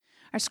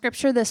Our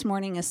scripture this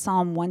morning is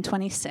Psalm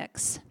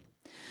 126.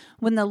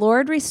 When the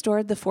Lord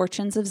restored the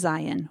fortunes of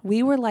Zion,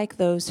 we were like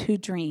those who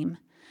dream.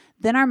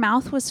 Then our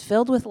mouth was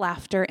filled with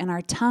laughter and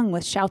our tongue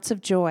with shouts of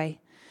joy.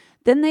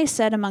 Then they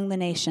said among the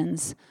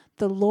nations,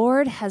 the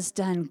Lord has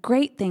done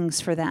great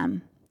things for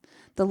them.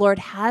 The Lord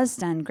has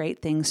done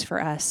great things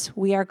for us.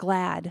 We are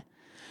glad.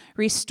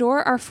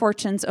 Restore our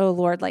fortunes, O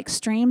Lord, like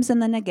streams in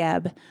the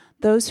Negeb.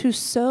 Those who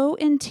sow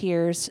in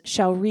tears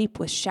shall reap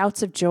with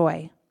shouts of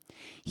joy.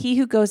 He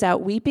who goes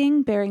out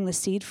weeping, bearing the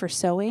seed for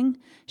sowing,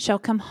 shall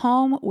come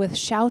home with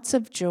shouts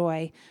of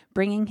joy,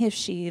 bringing his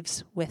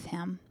sheaves with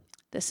him.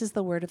 This is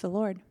the word of the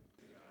Lord.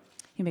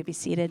 You may be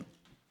seated.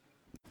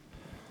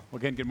 Well,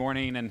 again, good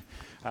morning and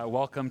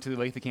welcome to the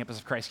Lathe campus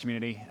of Christ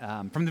Community.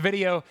 From the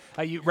video,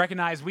 you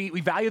recognize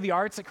we value the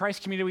arts at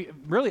Christ Community,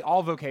 really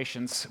all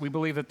vocations. We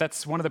believe that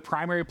that's one of the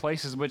primary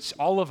places which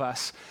all of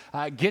us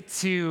get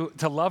to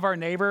love our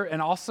neighbor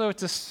and also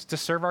to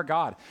serve our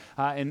God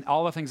in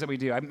all the things that we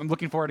do. I'm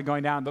looking forward to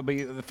going down. There'll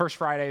be the first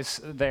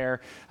Fridays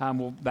there.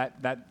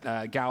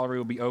 That gallery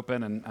will be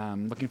open, and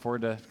I'm looking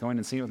forward to going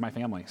and seeing it with my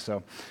family.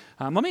 So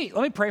let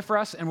me pray for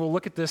us, and we'll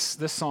look at this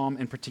psalm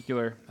in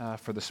particular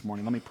for this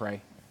morning. Let me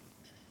pray.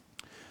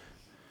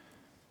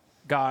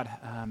 God,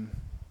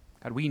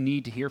 we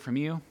need to hear from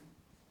you.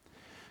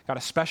 God,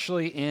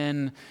 especially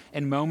in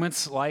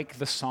moments like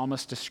the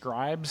psalmist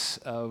describes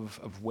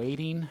of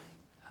waiting,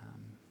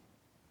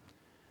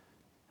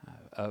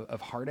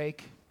 of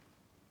heartache.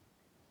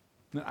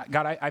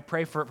 God, I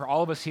pray for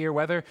all of us here,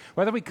 whether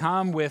we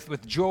come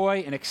with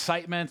joy and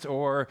excitement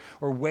or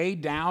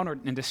weighed down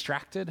and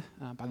distracted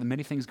by the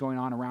many things going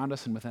on around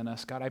us and within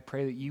us. God, I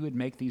pray that you would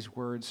make these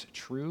words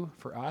true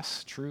for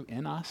us, true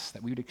in us,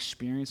 that we would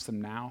experience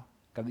them now.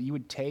 God, that you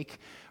would take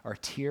our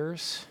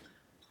tears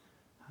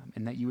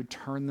and that you would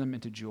turn them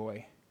into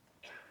joy,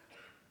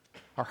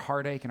 our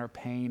heartache and our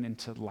pain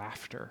into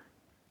laughter.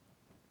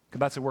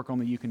 God, that's a work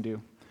only you can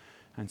do.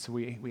 And so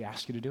we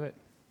ask you to do it.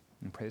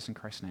 And pray this in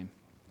Christ's name.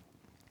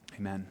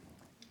 Amen.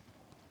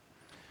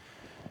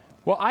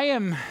 Well, I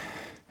am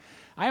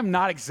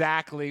not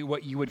exactly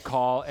what you would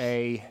call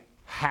a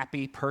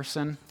happy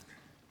person.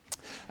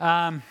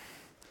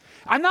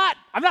 I'm not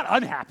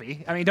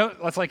unhappy. I mean, don't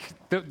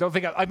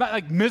think I'm not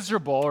like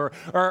miserable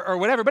or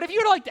whatever. But if you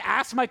were to like to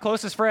ask my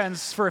closest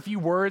friends for a few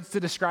words to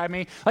describe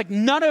me, like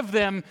none of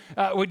them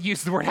would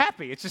use the word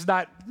happy. It's just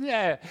not.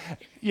 Yeah.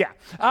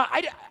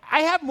 I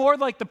have more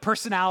like the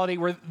personality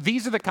where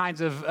these are the kinds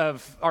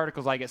of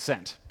articles I get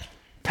sent.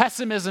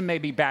 Pessimism may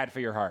be bad for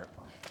your heart.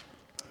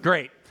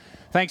 Great.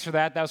 Thanks for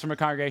that. That was from a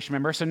congregation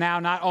member. So now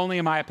not only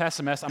am I a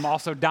pessimist, I'm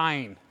also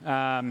dying.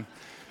 But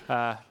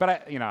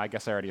I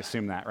guess I already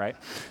assumed that, right?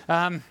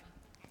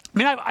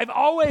 I've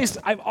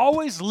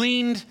always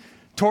leaned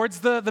towards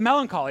the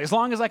melancholy as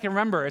long as I can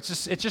remember.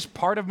 It's just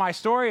part of my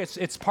story.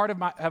 It's part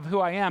of who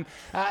I am.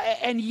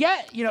 And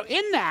yet,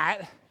 in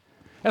that,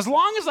 as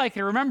long as I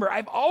can remember,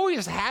 I've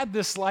always had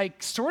this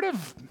like sort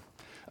of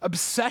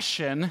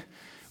obsession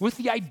with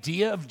the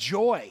idea of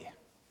joy.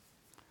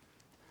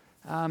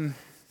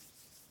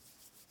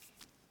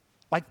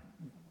 Like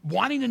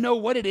wanting to know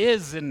what it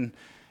is and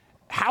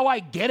how I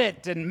get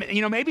it, and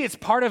maybe it's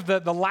part of the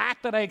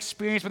lack that I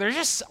experience, but there's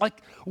just like,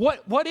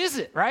 what is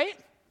it, right?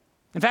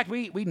 In fact,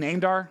 we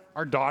named our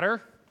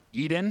daughter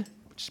Eden,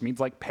 which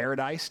means like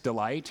paradise,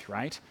 delight,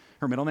 right?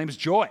 Her middle name is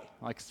Joy.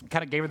 Like,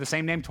 kind of gave her the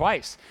same name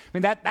twice. I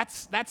mean,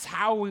 that's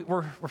how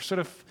we're sort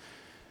of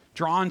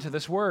drawn to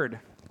this word.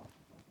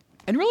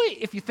 And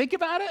really, if you think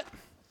about it,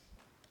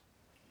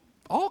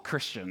 all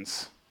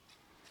Christians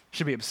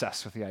should be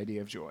obsessed with the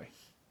idea of joy.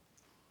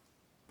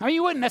 I mean,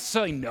 you wouldn't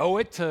necessarily know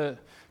it to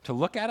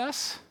look at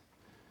us,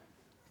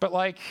 but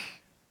like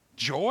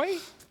joy,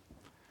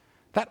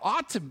 that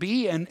ought to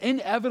be an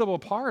inevitable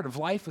part of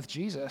life with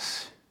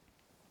Jesus.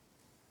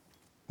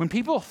 When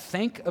people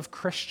think of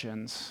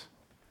Christians,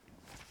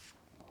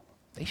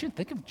 they should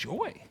think of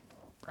joy,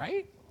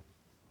 right?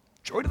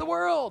 Joy to the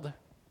world,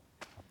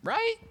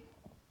 right?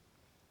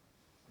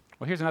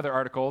 Well, here's another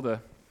article to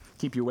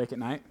keep you awake at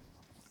night.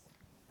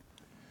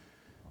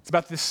 It's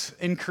about this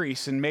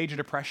increase in major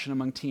depression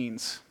among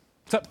teens.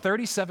 It's up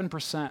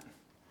 37%.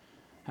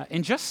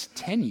 In just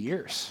 10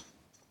 years.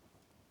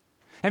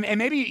 And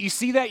maybe you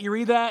see that, you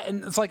read that,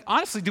 and it's like,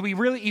 honestly, do we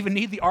really even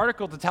need the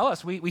article to tell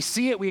us? We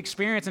see it, we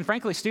experience, and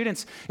frankly,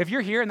 students, if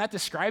you're here and that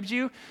describes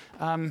you,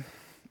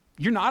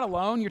 you're not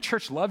alone. Your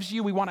church loves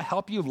you. We want to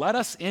help you. Let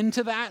us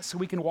into that so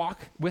we can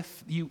walk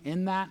with you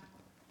in that.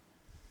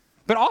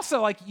 But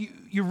also, like,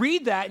 you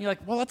read that, and you're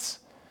like, well,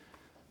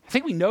 I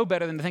think we know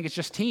better than to think it's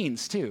just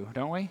teens, too,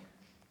 don't we?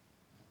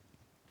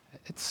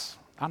 It's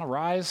on a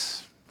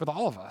rise with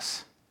all of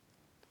us.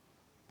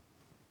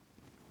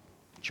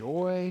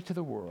 Joy to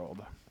the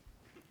world.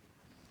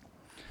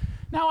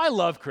 Now, I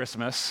love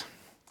Christmas.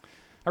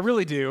 I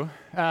really do.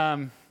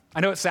 I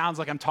know it sounds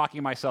like I'm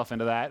talking myself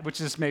into that, which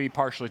is maybe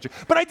partially true.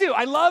 But I do.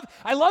 I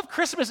love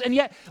Christmas. And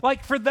yet,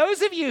 like, for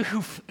those of you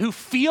who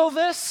feel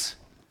this,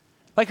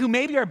 like who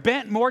maybe are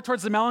bent more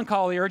towards the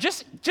melancholy or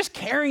just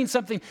carrying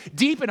something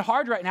deep and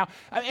hard right now,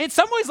 in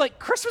some ways, like,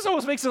 Christmas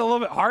almost makes it a little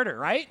bit harder,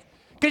 right?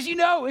 Because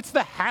it's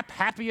the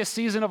happiest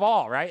season of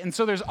all, right? And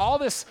so there's all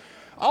this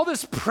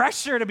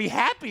pressure to be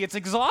happy. It's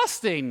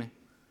exhausting.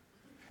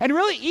 And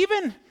really,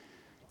 even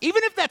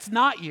if that's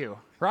not you,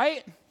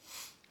 right?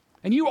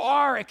 And you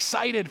are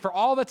excited for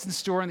all that's in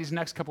store in these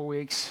next couple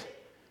weeks,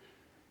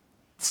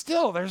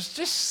 still, there's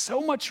just so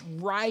much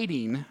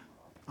riding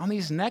on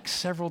these next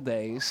several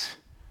days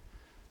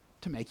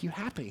to make you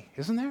happy,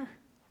 isn't there?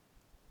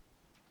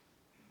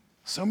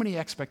 So many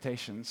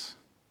expectations.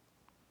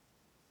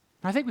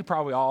 I think we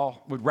probably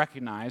all would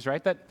recognize,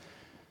 right, that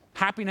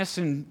happiness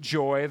and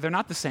joy, they're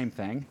not the same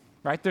thing,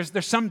 right?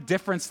 There's some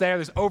difference there.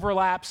 There's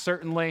overlap,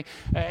 certainly.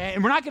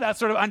 And we're not going to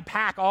sort of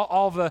unpack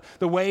all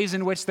the ways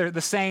in which they're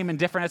the same and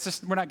different. It's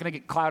just, we're not going to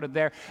get clouded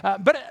there.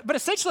 But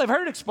essentially, I've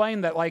heard it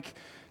explained that, like,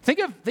 think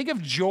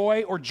of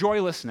joy or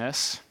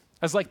joylessness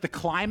as like the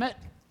climate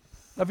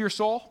of your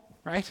soul,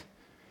 right?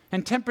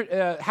 And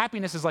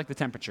happiness is like the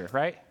temperature,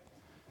 right?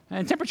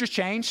 And temperatures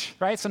change,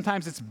 right?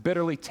 Sometimes it's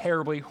bitterly,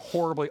 terribly,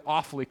 horribly,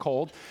 awfully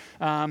cold,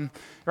 right?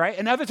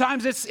 And other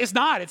times it's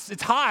not.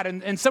 It's hot,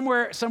 and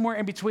somewhere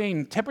in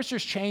between.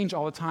 Temperatures change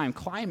all the time.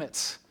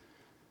 Climates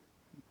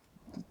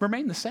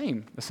remain the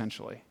same,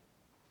 essentially.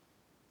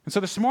 And so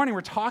this morning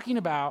we're talking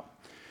about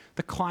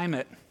the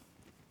climate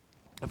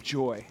of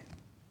joy.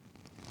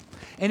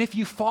 And if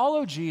you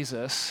follow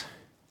Jesus,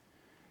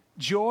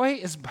 joy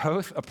is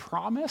both a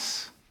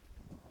promise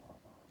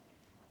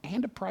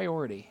and a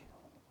priority.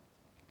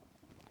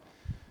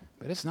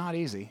 But it's not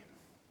easy.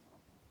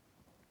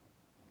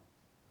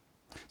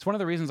 It's one of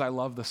the reasons I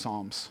love the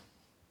Psalms.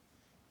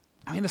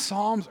 I mean, the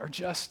Psalms are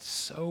just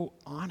so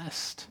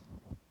honest.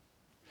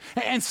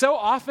 And so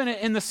often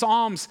in the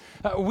Psalms,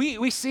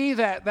 we see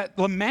that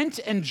lament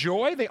and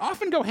joy, they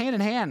often go hand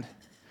in hand.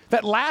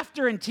 That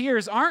laughter and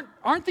tears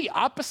aren't the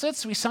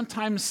opposites we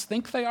sometimes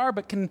think they are,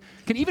 but can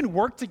even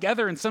work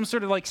together in some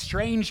sort of like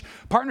strange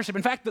partnership.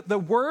 In fact, the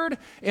word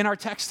in our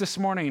text this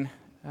morning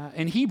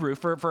in Hebrew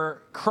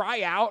for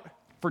cry out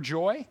for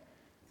joy,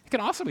 it can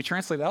also be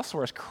translated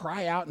elsewhere as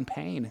cry out in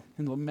pain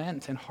and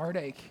lament and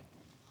heartache.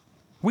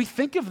 We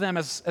think of them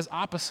as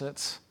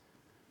opposites,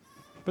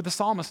 but the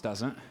psalmist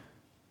doesn't.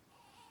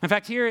 In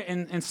fact, here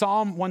in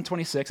Psalm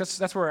 126,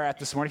 that's where we're at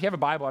this morning. If you have a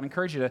Bible, I'd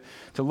encourage you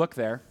to look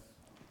there.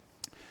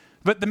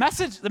 But the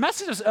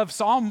message of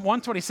Psalm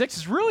 126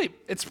 is really,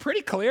 it's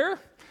pretty clear.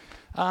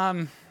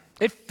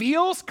 It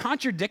feels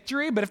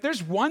contradictory, but if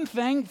there's one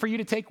thing for you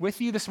to take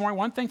with you this morning,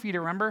 one thing for you to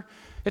remember,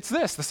 it's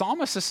this. The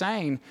psalmist is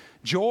saying,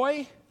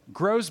 joy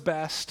grows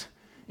best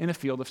in a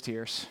field of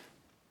tears.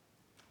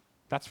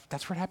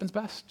 That's where it happens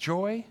best.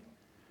 Joy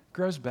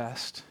grows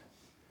best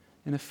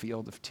in a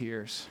field of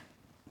tears.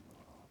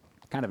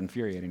 Kind of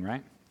infuriating,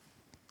 right?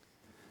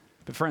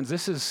 But friends,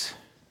 this is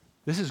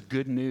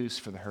good news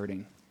for the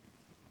hurting.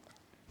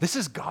 This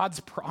is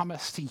God's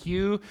promise to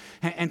you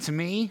and to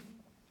me.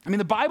 I mean,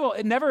 the Bible,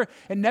 it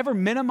never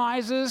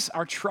minimizes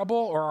our trouble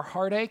or our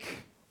heartache.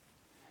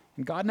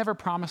 And God never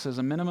promises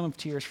a minimum of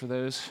tears for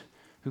those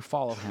who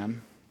follow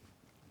him.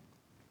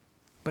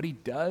 But he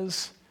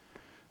does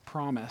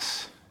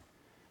promise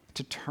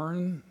to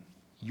turn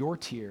your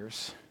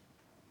tears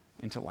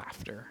into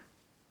laughter,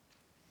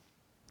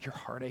 your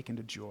heartache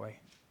into joy.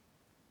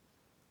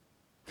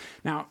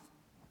 Now,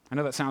 I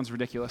know that sounds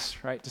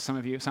ridiculous, right? To some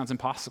of you, it sounds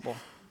impossible.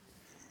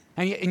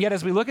 And yet,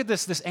 as we look at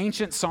this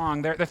ancient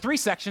song, there are three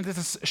sections. This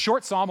is a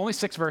short psalm, only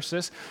 6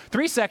 verses,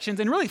 3 sections,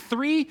 and really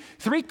three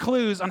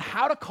clues on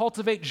how to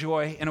cultivate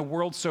joy in a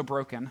world so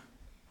broken.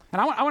 And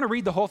I want to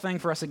read the whole thing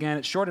for us again.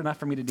 It's short enough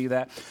for me to do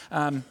that.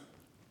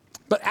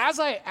 But as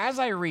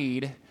I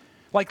read,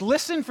 like,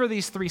 listen for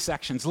these 3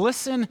 sections.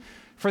 Listen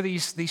for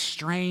these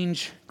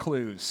strange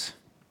clues.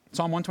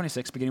 Psalm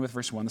 126, beginning with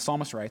verse 1, the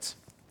psalmist writes,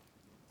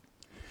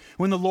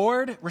 "When the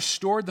Lord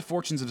restored the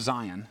fortunes of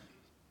Zion,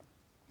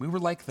 we were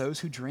like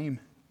those who dream.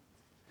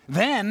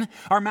 Then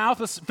our mouth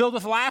was filled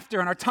with laughter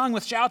and our tongue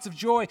with shouts of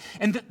joy.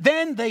 And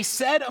then they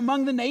said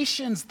among the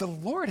nations, the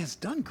Lord has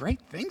done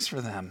great things for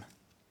them.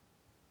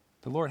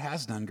 The Lord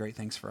has done great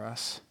things for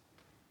us.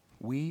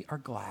 We are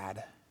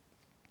glad.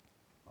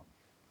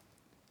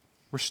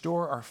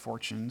 Restore our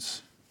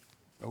fortunes,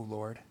 O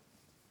Lord,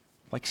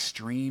 like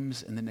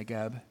streams in the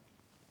Negeb.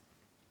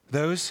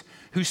 Those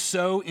who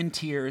sow in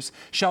tears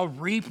shall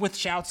reap with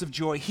shouts of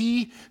joy.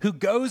 He who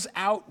goes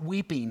out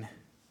weeping,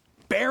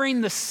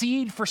 bearing the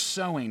seed for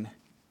sowing,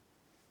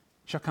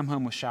 shall come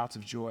home with shouts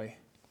of joy,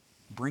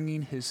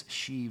 bringing his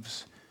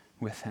sheaves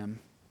with him."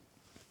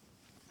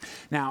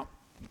 Now,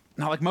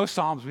 like most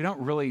Psalms, we don't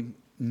really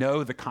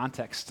know the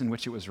context in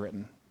which it was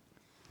written.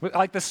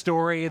 Like the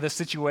story, the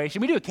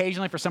situation. We do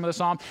occasionally for some of the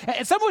Psalms.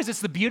 In some ways,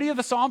 it's the beauty of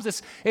the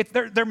Psalms.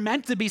 They're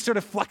meant to be sort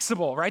of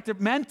flexible, right? They're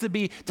meant to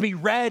be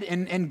read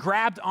and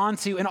grabbed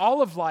onto in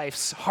all of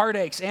life's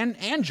heartaches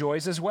and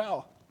joys as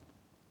well.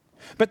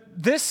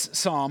 But this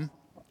Psalm,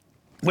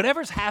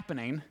 whatever's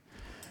happening,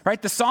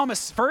 right? The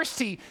psalmist, first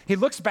he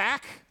looks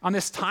back on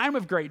this time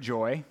of great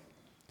joy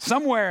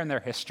somewhere in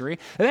their history.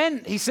 And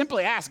then he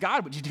simply asks,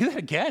 God, would you do that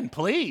again,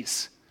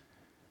 please?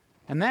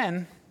 And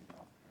then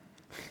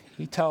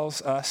he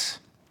tells us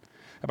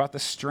about the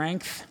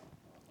strength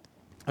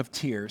of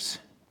tears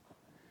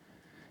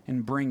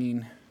in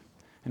bringing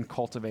and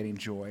cultivating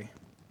joy.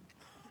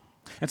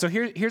 And so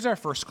here's our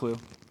first clue.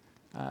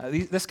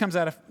 This comes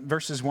out of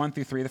verses 1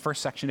 through 3, the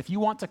first section. If you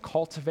want to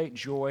cultivate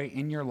joy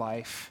in your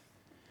life,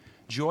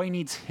 joy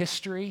needs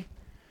history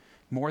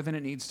more than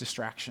it needs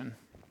distraction.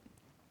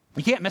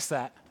 You can't miss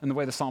that in the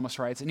way the psalmist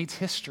writes. It needs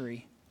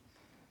history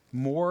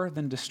more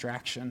than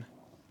distraction.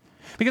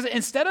 Because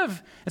instead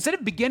of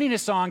beginning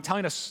his song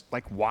telling us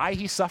like why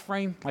he's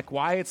suffering, like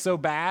why it's so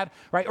bad,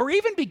 right? Or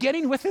even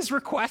beginning with his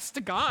request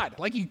to God,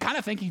 like you kind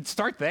of think he'd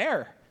start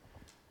there.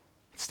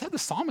 Instead, the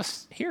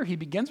psalmist here, he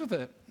begins with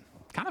a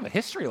kind of a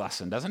history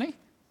lesson, doesn't he?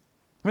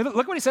 I mean,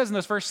 look what he says in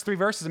those first 3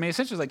 verses. I mean,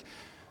 essentially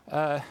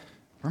like,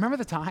 remember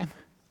the time,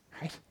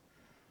 right?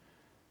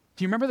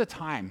 Do you remember the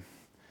time?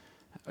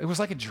 It was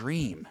like a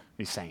dream,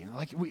 he's saying.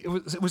 Like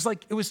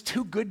it was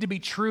too good to be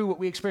true what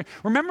we experienced.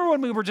 Remember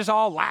when we were just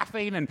all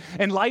laughing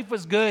and life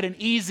was good and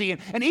easy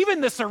and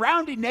even the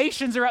surrounding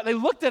nations are out, they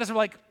looked at us and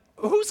were like,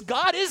 whose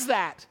God is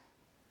that?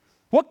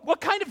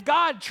 What kind of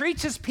God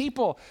treats his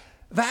people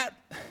that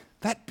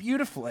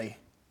beautifully?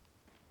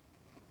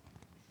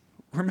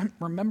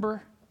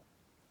 Remember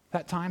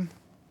that time?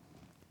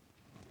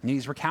 And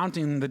he's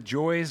recounting the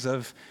joys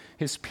of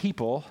his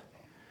people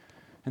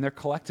and their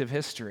collective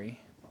history.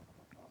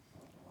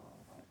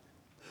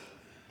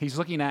 He's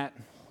looking at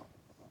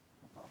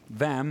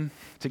them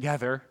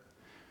together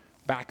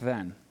back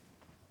then.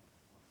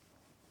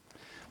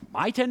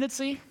 My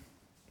tendency,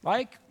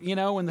 like,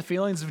 when the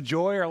feelings of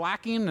joy are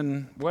lacking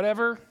and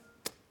whatever,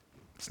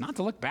 it's not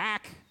to look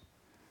back.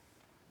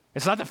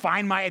 It's not to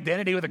find my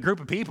identity with a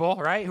group of people,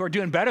 right, who are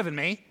doing better than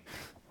me.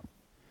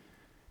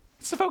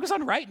 It's to focus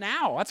on right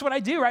now. That's what I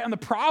do, right? On the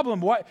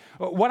problem, what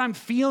I'm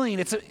feeling.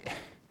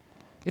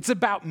 It's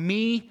about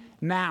me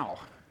now.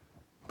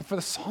 But for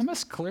the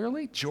psalmist,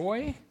 clearly,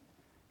 joy,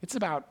 it's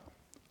about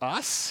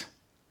us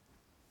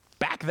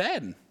back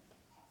then.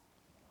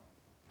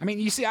 I mean,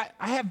 you see,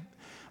 I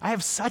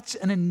have such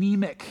an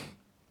anemic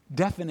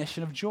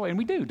definition of joy, and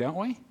we do, don't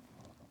we?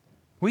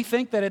 We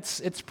think that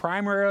it's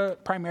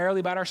primarily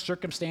about our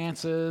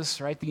circumstances,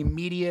 right? The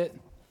immediate,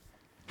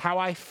 how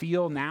I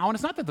feel now. And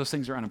it's not that those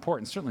things are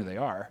unimportant. Certainly they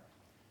are.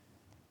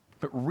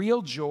 But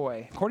real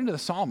joy, according to the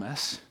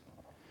psalmist,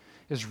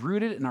 is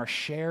rooted in our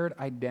shared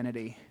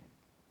identity.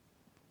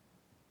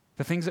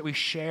 The things that we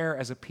share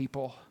as a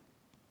people.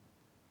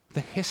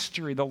 The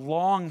history, the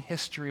long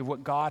history of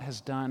what God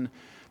has done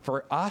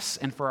for us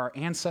and for our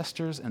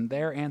ancestors and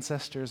their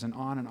ancestors and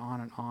on and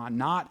on and on.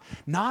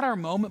 Not our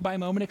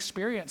moment-by-moment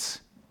experience.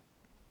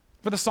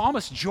 For the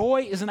psalmist,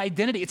 joy is an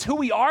identity. It's who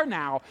we are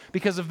now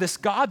because of this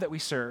God that we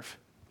serve.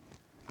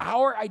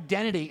 Our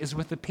identity is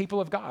with the people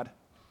of God,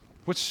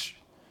 which,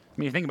 I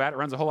mean, you think about it,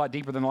 runs a whole lot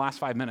deeper than the last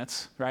 5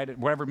 minutes, right?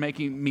 Whatever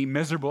making me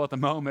miserable at the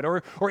moment,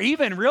 or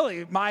even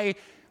really my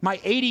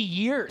 80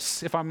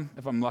 years, if I'm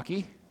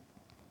lucky.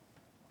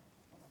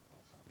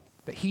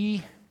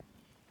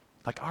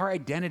 That our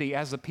identity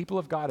as the people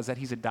of God is that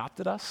he's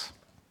adopted us.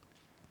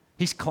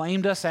 He's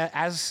claimed us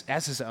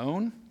as his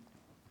own.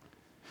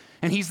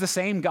 And he's the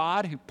same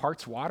God who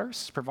parts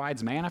waters,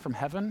 provides manna from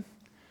heaven,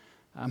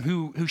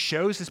 who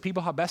shows his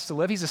people how best to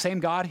live. He's the same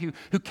God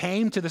who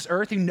came to this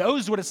earth, who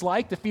knows what it's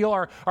like to feel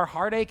our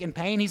heartache and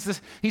pain. He's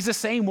the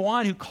same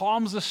one who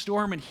calms the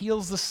storm and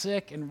heals the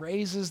sick and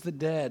raises the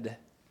dead,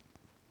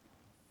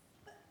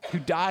 who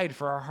died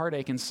for our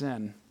heartache and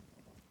sin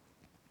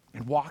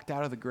and walked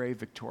out of the grave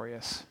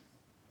victorious.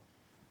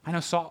 I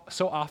know so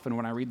often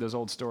when I read those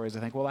old stories,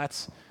 I think, well,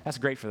 that's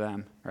great for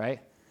them,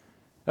 right?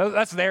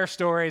 That's their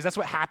stories. That's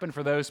what happened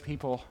for those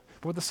people.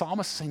 But what the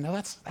psalmist is saying, no,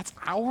 that's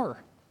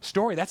our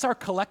story. That's our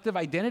collective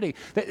identity.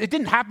 It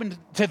didn't happen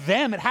to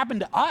them. It happened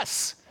to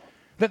us.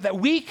 That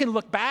we can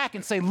look back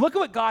and say, look at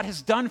what God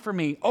has done for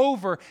me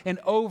over and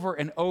over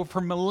and over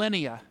for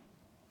millennia.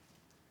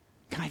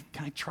 Can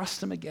I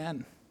trust him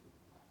again?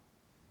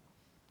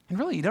 And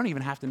really, you don't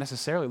even have to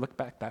necessarily look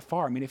back that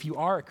far. I mean, if you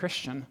are a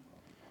Christian,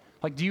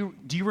 like, do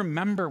you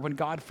remember when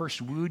God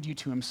first wooed you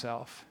to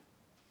himself?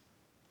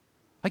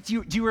 Like,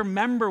 do you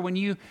remember when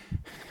you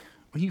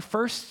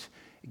first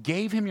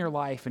gave him your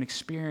life and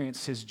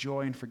experienced his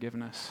joy and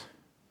forgiveness?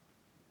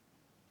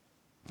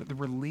 The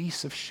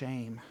release of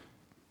shame,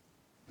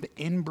 the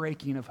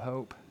inbreaking of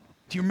hope.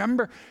 Do you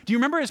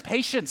remember his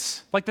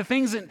patience? Like the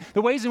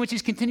ways in which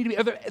he's continued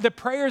to be, the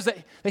prayers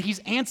that he's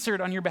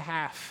answered on your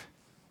behalf.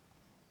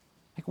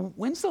 Like,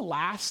 when's the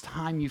last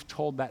time you've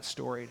told that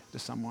story to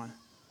someone?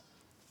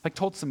 Like,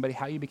 told somebody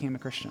how you became a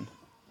Christian?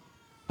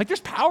 Like,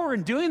 there's power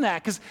in doing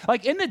that, because,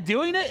 like, in the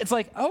doing it, it's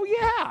like, oh,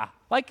 yeah,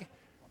 like,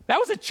 that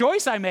was a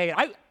choice I made.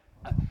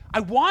 I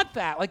want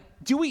that. Like,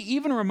 do we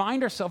even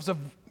remind ourselves of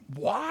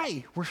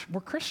why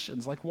we're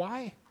Christians? Like,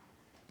 why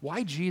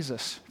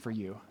Jesus for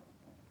you?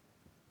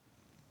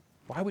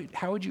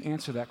 How would you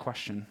answer that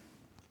question?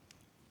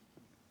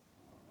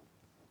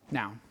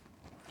 Now,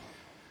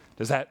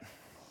 does that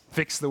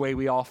fix the way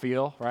we all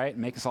feel, right?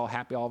 Make us all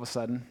happy all of a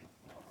sudden?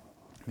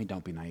 I mean,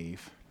 don't be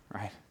naive,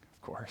 right?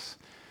 Of course.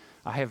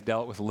 I have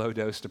dealt with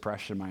low-dose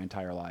depression my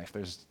entire life.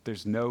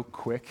 There's no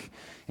quick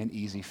and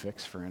easy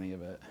fix for any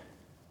of it.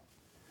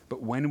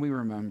 But when we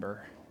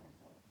remember,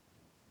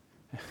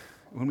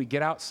 when we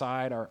get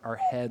outside our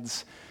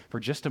heads for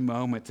just a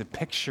moment to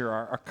picture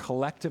our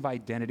collective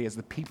identity as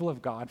the people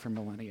of God for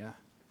millennia,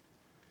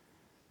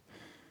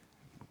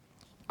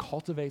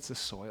 cultivates a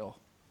soil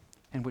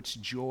in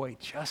which joy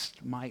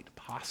just might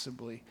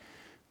possibly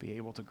be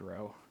able to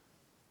grow.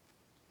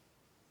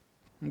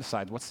 And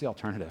besides, what's the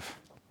alternative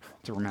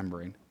to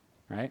remembering,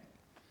 right?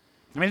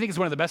 I mean, I think it's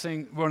one of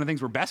the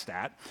things we're best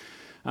at.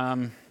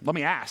 Let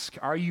me ask,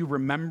 are you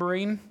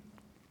remembering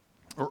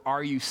or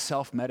are you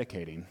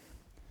self-medicating?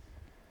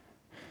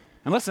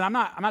 And listen, I'm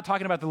not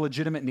talking about the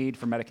legitimate need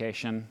for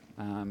medication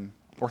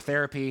or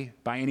therapy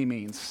by any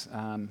means.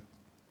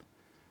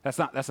 That's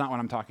not what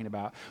I'm talking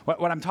about.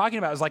 What I'm talking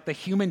about is like the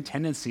human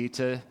tendency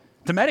to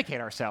medicate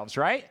ourselves,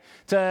 right?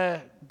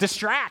 To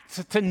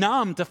distract, to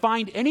numb, to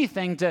find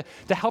anything to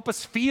help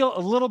us feel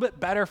a little bit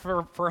better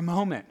for a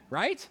moment,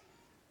 right?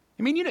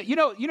 I mean, you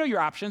know your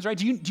options, right?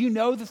 Do you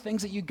know the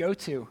things that you go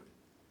to?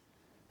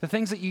 The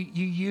things that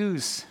you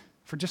use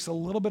for just a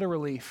little bit of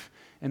relief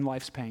in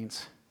life's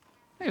pains?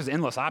 There's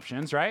endless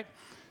options, right?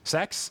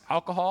 Sex,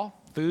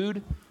 alcohol,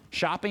 food,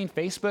 shopping,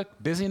 Facebook,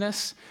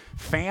 busyness,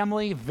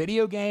 family,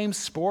 video games,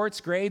 sports,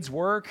 grades,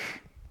 work,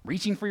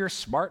 reaching for your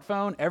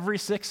smartphone every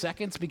 6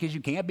 seconds because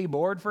you can't be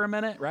bored for a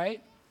minute,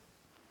 right?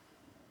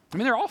 I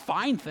mean, they're all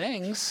fine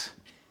things.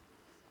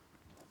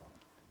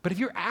 But if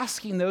you're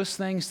asking those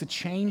things to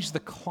change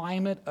the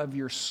climate of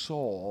your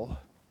soul,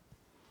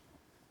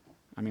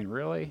 I mean,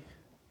 really?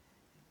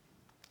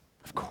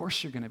 Of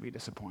course you're going to be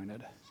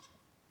disappointed.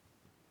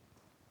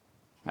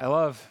 I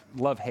love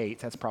hate.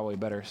 That's probably a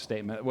better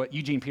statement. What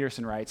Eugene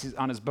Peterson writes, he's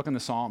on his book on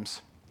the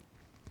Psalms.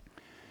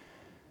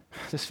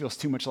 This feels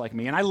too much like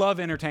me. And I love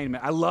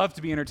entertainment. I love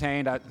to be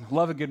entertained. I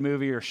love a good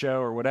movie or show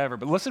or whatever.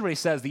 But listen to what he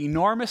says. The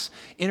enormous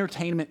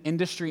entertainment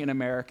industry in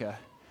America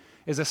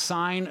is a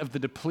sign of the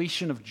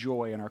depletion of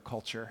joy in our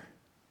culture.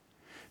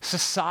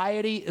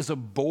 Society is a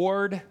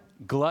bored,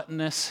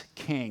 gluttonous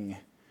king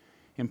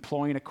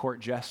employing a court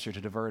jester to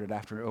divert it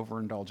after an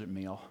overindulgent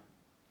meal.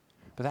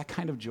 But that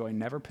kind of joy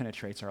never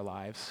penetrates our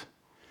lives,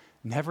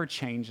 never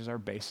changes our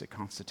basic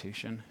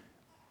constitution.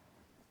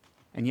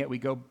 And yet we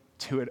go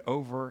to it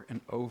over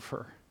and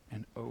over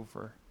and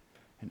over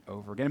and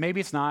over again. And maybe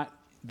it's not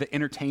the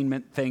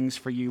entertainment things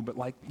for you, but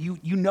like you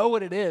know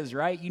what it is,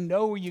 right? You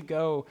know where you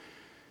go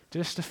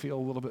just to feel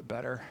a little bit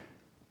better,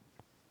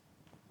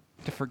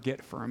 to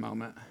forget for a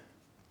moment.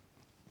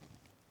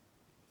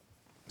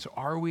 So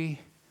are we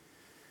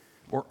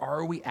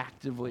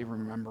actively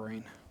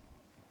remembering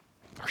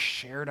our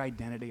shared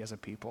identity as a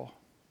people?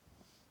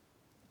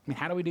 I mean,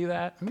 how do we do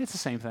that? I mean, it's the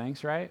same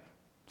things, right?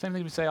 Same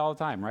things we say all the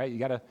time, right? You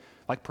got to,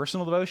 like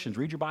personal devotions,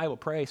 read your Bible,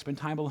 pray, spend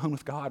time alone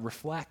with God,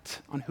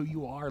 reflect on who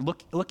you are,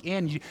 look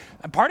in.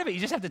 And part of it, you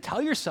just have to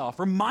tell yourself,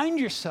 remind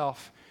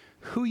yourself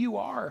who you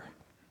are.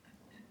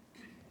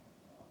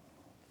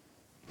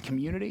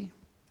 Community,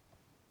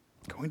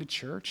 going to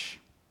church.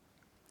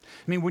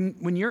 I mean,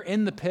 when you're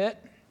in the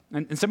pit,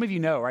 and some of you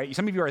know, right?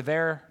 Some of you are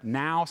there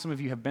now. Some of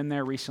you have been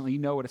there recently. You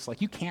know what it's like.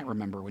 You can't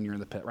remember when you're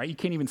in the pit, right? You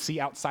can't even see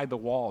outside the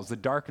walls, the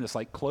darkness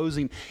like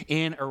closing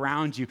in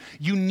around you.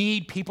 You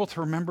need people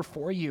to remember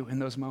for you in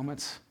those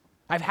moments.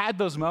 I've had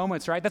those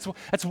moments, right?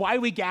 That's why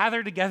we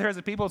gather together as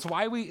a people. It's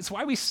why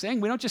we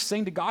sing. We don't just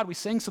sing to God. We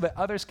sing so that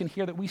others can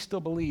hear that we still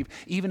believe,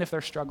 even if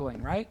they're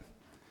struggling, right?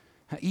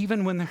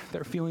 Even when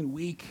they're feeling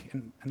weak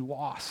and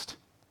lost.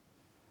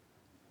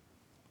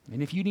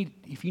 And if you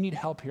need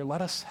help here,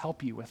 let us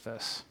help you with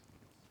this.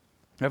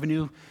 We have a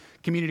new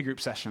community group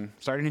session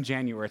starting in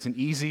January. It's an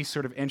easy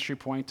sort of entry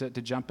point to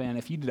jump in.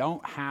 If you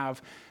don't have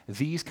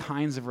these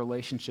kinds of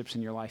relationships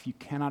in your life, you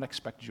cannot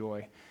expect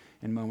joy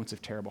in moments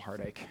of terrible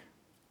heartache.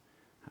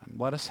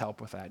 Let us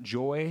help with that.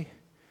 Joy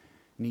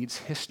needs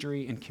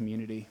history and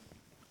community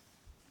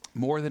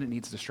more than it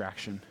needs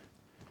distraction.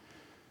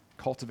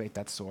 Cultivate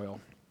that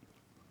soil.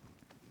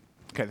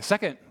 Okay, the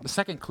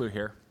second clue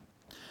here.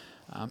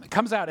 It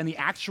comes out in the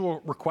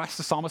actual request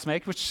the psalmist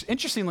makes, which,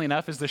 interestingly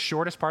enough, is the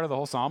shortest part of the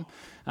whole psalm.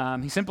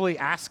 He simply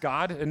asks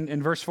God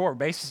in verse 4.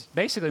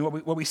 Basically,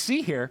 what we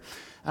see here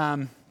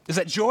is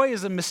that joy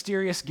is a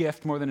mysterious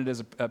gift more than it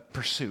is a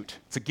pursuit.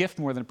 It's a gift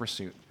more than a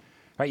pursuit.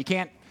 Right? You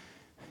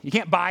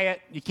can't buy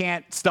it. You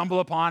can't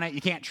stumble upon it.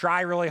 You can't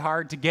try really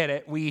hard to get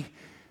it. We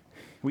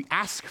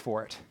ask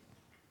for it.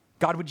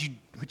 God, would you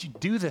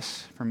do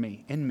this for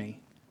me, in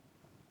me?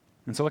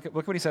 And so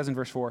look what he says in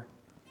verse 4.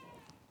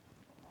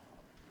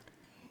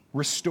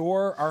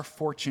 Restore our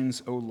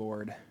fortunes, O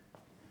Lord,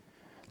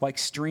 like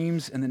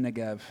streams in the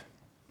Negev.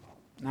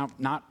 Now,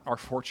 not our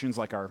fortunes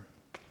like our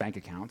bank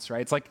accounts,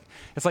 right? It's like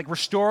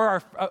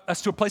restore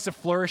us to a place of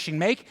flourishing.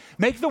 Make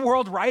the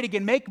world right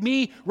again. Make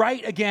me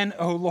right again,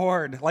 O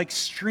Lord, like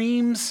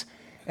streams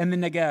in the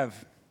Negev.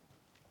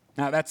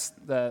 Now, that's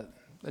the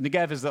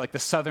Negev is like the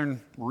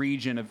southern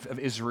region of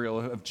Israel,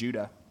 of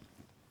Judah.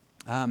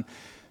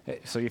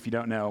 So if you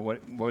don't know,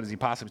 what is he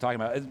possibly talking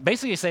about? It's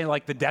basically saying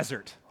like the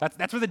desert.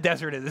 That's where the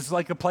desert is. It's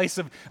like a place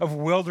of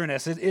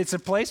wilderness. It's a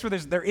place where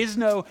there is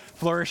no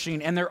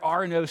flourishing and there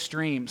are no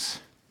streams.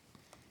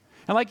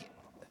 And like,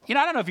 I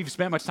don't know if you've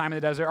spent much time in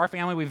the desert. Our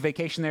family, we've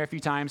vacationed there a few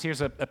times.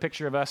 Here's a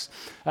picture of us.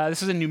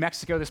 This is in New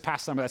Mexico this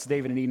past summer. That's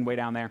David and Eden way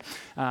down there,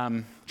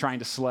 trying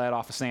to sled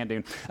off a sand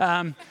dune.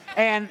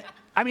 And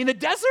I mean, the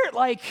desert,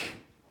 like,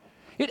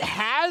 it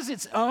has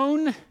its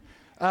own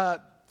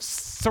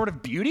sort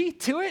of beauty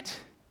to it,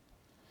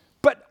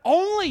 but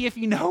only if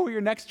you know where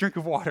your next drink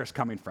of water is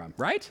coming from,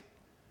 right?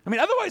 I mean,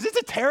 otherwise, it's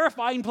a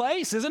terrifying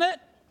place, isn't it?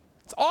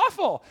 It's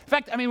awful. In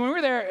fact, I mean, when we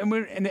were there and we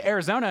were in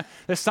Arizona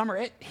this summer,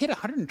 it hit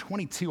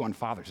 122 on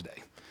Father's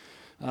Day.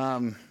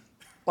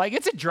 Like,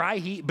 it's a dry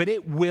heat, but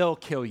it will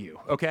kill you,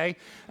 okay?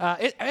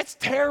 It's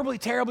terribly,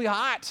 terribly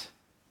hot.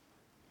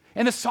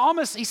 And the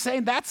psalmist, he's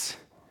saying that's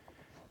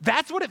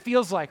what it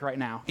feels like right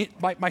now,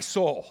 my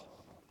soul.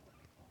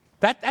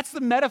 That's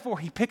the metaphor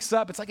he picks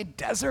up. It's like a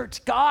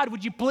desert. God,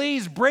 would you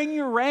please bring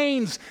your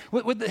rains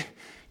with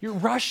your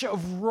rush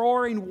of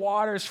roaring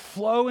waters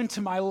flow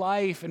into my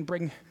life and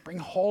bring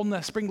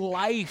wholeness, bring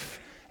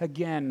life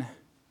again.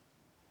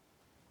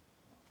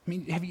 I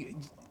mean, have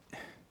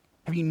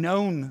you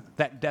known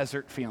that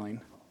desert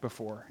feeling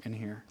before in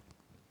here?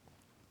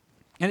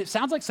 And it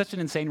sounds like such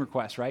an insane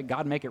request, right?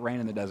 God, make it rain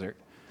in the desert,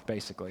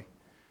 basically.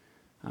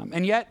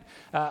 And yet,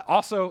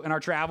 also in our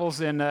travels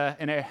in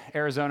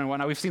Arizona and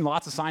whatnot, we've seen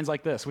lots of signs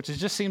like this, which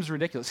just seems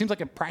ridiculous. It seems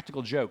like a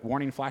practical joke,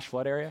 warning flash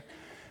flood area.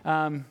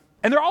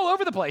 And they're all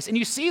over the place. And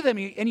you see them,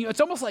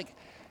 it's almost like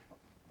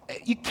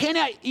you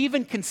cannot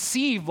even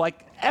conceive,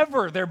 like,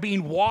 ever there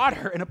being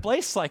water in a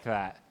place like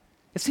that.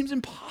 It seems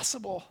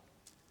impossible.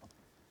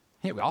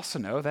 Yet we also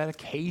know that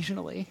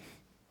occasionally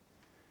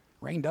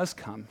rain does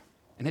come,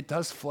 and it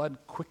does flood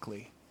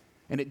quickly.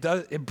 And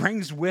it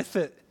brings with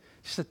it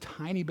just a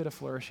tiny bit of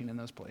flourishing in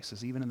those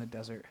places, even in the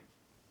desert.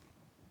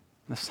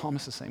 And the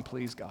psalmist is saying,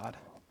 please, God,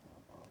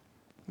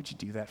 would you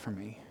do that for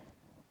me?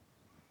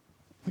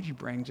 Would you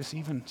bring just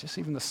even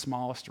the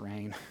smallest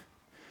rain,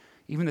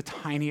 even the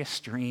tiniest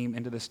stream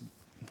into this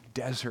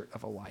desert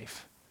of a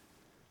life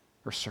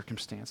or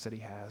circumstance that he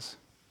has?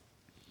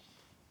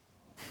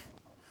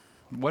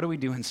 What do we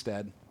do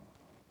instead?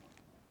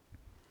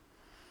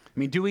 I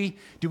mean, do we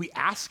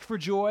ask for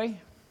joy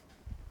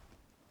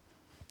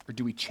or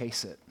do we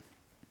chase it?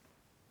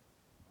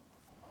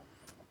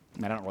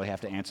 I don't really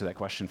have to answer that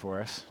question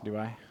for us, do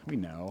I? We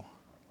know.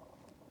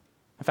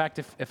 In fact,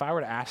 if I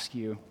were to ask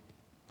you,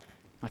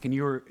 like, and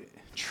you were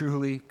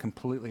truly,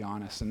 completely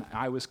honest, and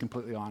I was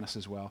completely honest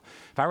as well,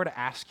 if I were to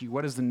ask you,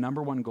 what is the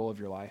number one goal of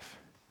your life?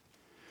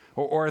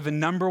 Or the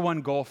number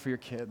one goal for your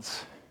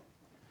kids?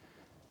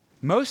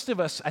 Most of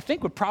us, I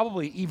think, would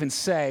probably even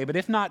say, but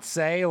if not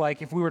say,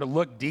 like, if we were to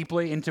look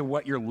deeply into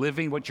what you're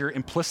living, what your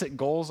implicit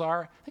goals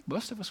are, I think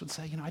most of us would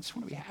say, I just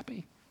want to be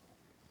happy.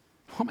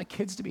 I want my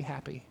kids to be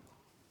happy.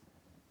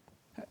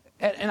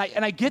 And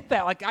I get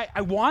that. Like,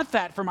 I want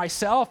that for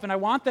myself, and I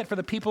want that for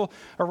the people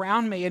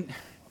around me. And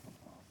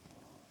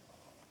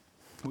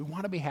we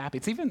want to be happy.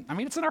 It's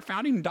in our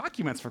founding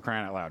documents, for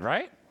crying out loud,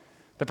 right?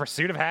 The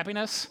pursuit of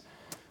happiness,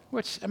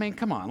 which,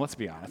 come on, let's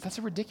be honest. That's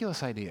a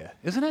ridiculous idea,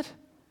 isn't it?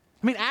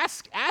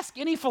 Ask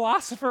any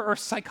philosopher or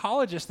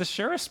psychologist. The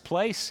surest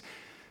place,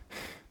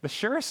 the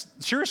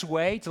surest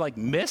way to, like,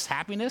 miss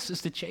happiness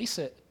is to chase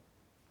it,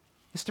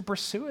 is to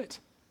pursue it.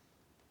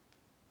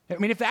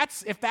 If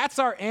that's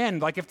our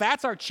end, like, if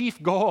that's our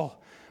chief goal,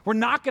 we're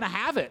not going to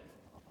have it.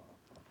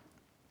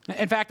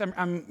 In fact,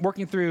 I'm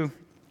working through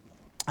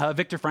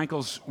Viktor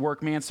Frankl's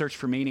work, Man's Search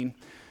for Meaning.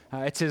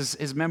 It's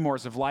his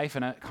memoirs of life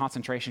in a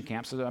concentration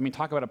camp. So,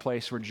 talk about a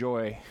place where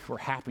joy, where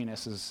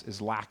happiness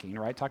is lacking,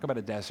 right? Talk about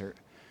a desert.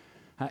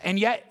 And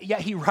yet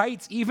he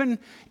writes, even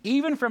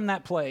from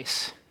that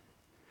place,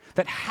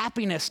 that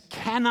happiness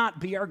cannot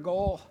be our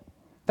goal.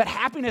 That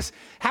happiness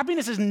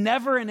is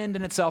never an end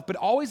in itself, but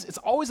it's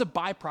always a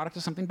byproduct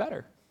of something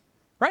better,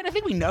 right? And I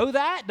think we know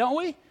that, don't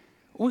we?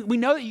 We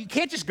know that you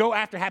can't just go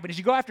after happiness.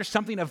 You go after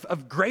something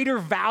of greater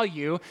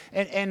value,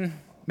 and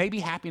maybe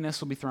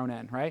happiness will be thrown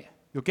in, right?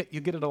 You'll get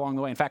it along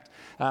the way. In fact,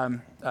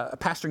 a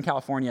pastor in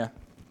California,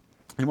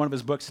 in one of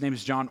his books, his name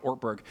is John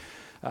Ortberg.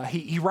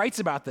 He writes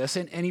about this,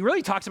 and he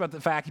really talks about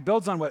the fact, he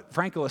builds on what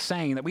Frankl is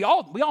saying, that we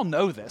all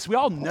know this. We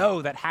all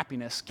know that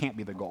happiness can't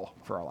be the goal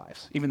for our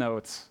lives, even though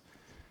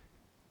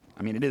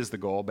it is the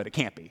goal, but it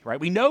can't be, right?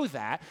 We know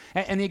that.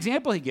 And the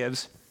example he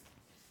gives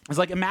is,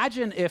 like,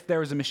 imagine if there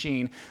was a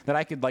machine that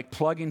I could, like,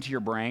 plug into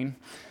your brain,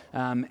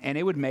 and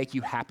it would make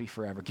you happy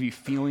forever, give you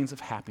feelings of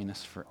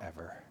happiness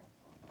forever.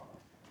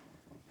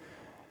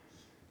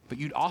 But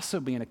you'd also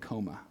be in a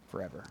coma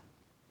forever.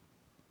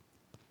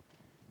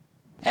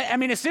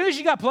 As soon as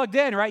you got plugged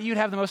in, right, you'd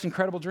have the most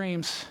incredible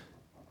dreams.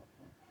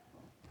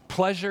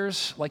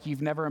 Pleasures like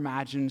you've never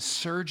imagined,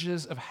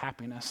 surges of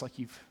happiness like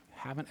you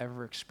haven't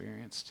ever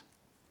experienced.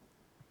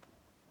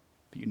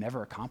 But you'd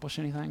never accomplish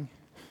anything.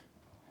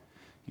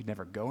 You'd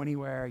never go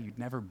anywhere. You'd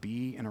never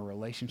be in a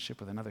relationship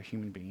with another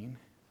human being.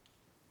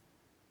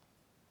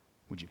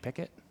 Would you pick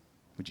it?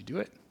 Would you do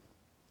it?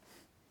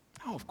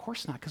 No, of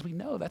course not, because we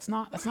know that's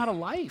not a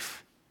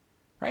life.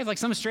 Right? It's like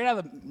something straight out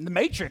of the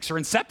Matrix or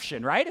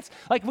Inception, right? It's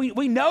like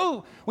we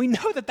know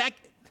that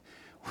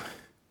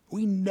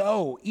we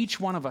know, each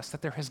one of us,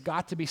 that there has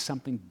got to be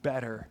something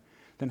better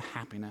than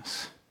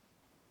happiness.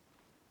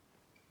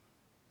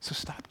 So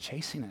stop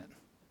chasing it.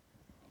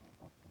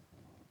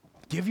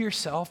 Give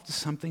yourself to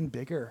something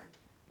bigger.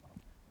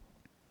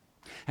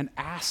 And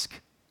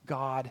ask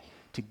God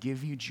to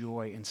give you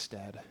joy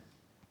instead.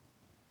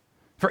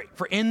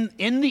 For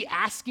in the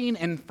asking,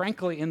 and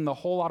frankly, in the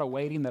whole lot of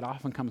waiting that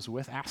often comes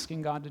with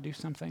asking God to do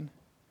something,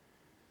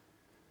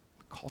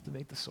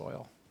 cultivate the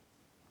soil.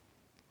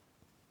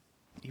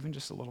 Even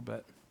just a little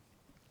bit.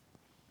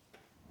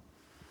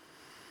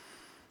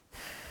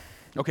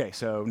 Okay,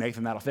 so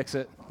Nathan, that'll fix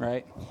it,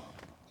 right?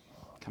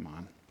 Come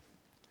on.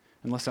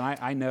 And listen,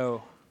 I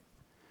know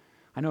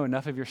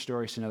enough of your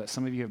stories to know that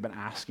some of you have been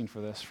asking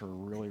for this for a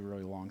really,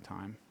 really long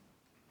time.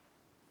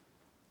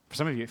 For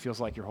some of you, it feels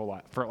like your whole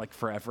life, for like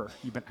forever.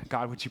 You've been,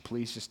 God, would you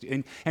please just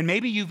do? And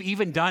maybe you've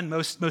even done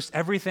most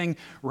everything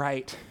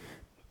right.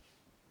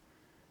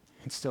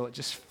 And still, it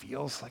just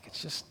feels like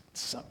it's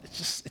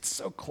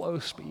so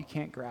close, but you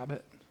can't grab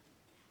it.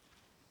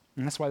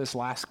 And that's why this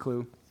last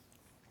clue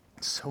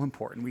is so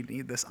important. We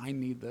need this. I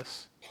need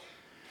this.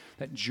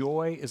 That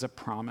joy is a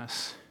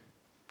promise,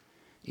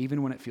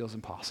 even when it feels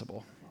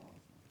impossible.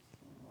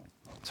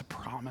 It's a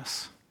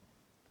promise,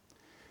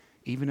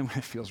 even when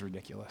it feels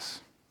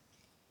ridiculous.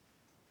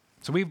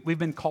 So we've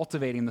been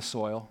cultivating the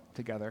soil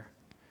together.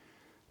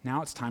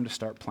 Now it's time to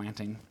start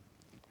planting.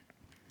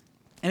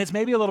 And it's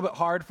maybe a little bit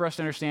hard for us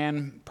to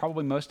understand.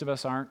 Probably most of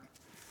us aren't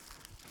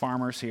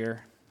farmers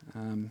here.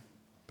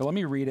 But let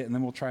me read it, and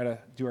then we'll try to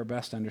do our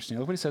best to understand.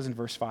 Look what he says in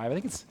verse 5. I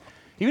think it's,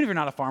 even if you're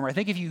not a farmer, I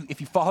think if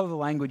you follow the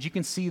language, you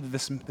can see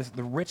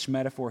the rich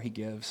metaphor he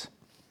gives.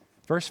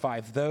 Verse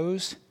 5,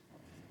 those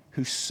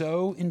who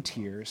sow in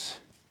tears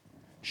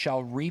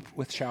shall reap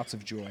with shouts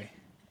of joy.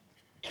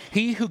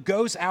 He who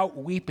goes out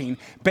weeping,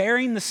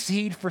 bearing the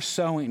seed for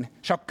sowing,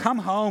 shall come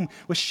home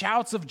with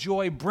shouts of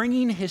joy,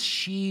 bringing his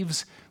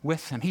sheaves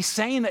with him. He's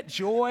saying that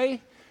joy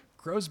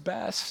grows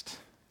best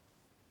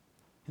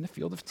in the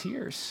field of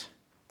tears.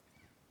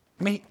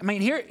 I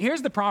mean,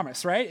 here's the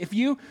promise, right? If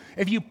you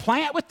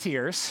plant with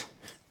tears,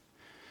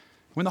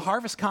 when the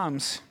harvest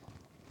comes,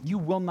 you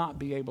will not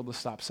be able to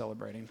stop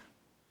celebrating.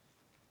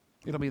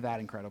 It'll be that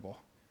incredible.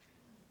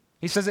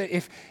 He says that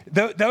if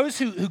those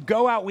who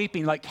go out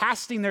weeping, like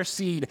casting their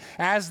seed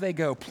as they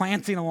go,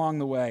 planting along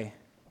the way,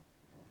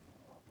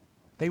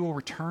 they will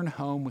return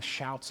home with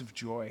shouts of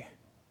joy,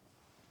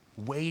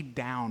 weighed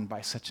down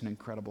by such an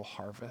incredible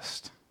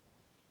harvest.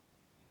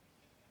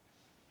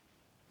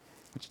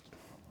 Which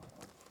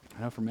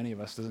I know for many of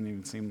us doesn't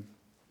even seem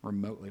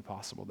remotely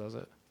possible, does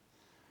it?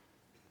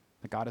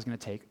 That God is going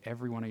to take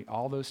every one of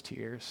all those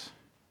tears,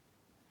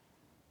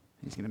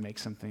 and he's going to make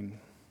something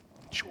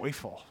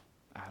joyful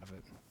out of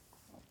it.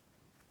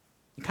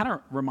 It kind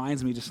of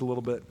reminds me just a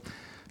little bit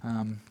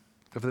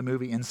of the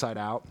movie Inside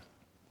Out.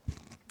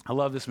 I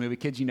love this movie.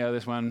 Kids, you know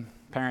this one.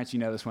 Parents, you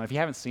know this one. If you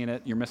haven't seen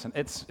it, you're missing.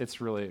 It's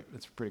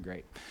pretty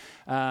great.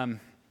 I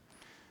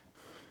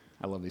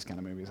love these kind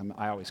of movies.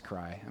 I always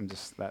cry.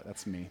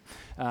 That's me.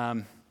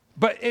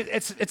 But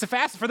it's a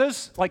fast, for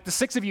those, like the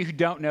six of you who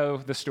don't know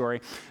the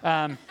story,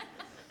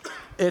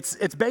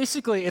 it's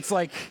basically, it's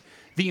like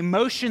the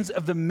emotions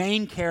of the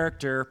main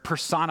character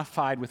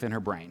personified within her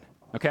brain.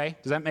 Okay?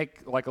 Does that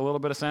make like a little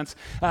bit of sense?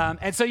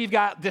 And so you've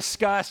got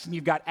disgust and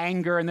you've got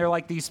anger, and they're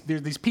like these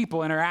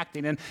people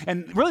interacting,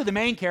 and really the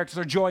main characters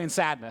are joy and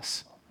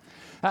sadness.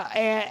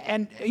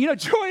 And you know,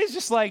 Joy is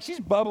just like,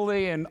 she's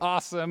bubbly and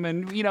awesome,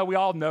 and you know, we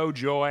all know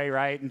Joy,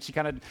 right? And she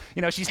kind of,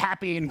 you know, she's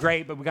happy and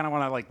great, but we kind of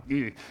want to like,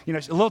 you know,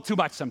 a little too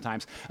much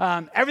sometimes.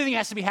 Everything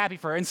has to be happy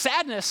for her. And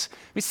sadness, I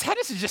mean,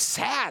 sadness is just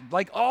sad,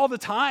 like all the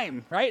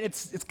time, right?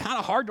 It's kind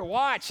of hard to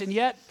watch, and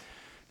yet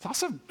it's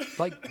also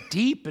like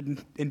deep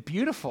and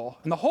beautiful.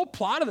 And the whole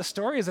plot of the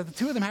story is that the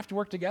two of them have to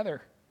work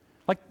together.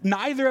 Like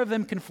neither of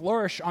them can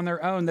flourish on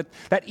their own.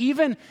 That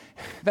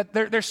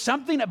there's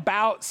something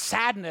about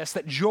sadness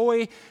that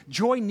joy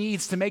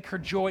needs to make her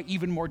joy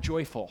even more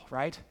joyful,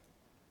 right?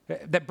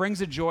 That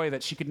brings a joy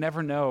that she could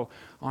never know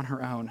on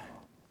her own.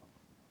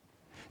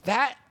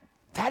 That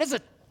is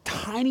a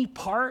tiny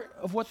part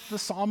of what the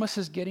psalmist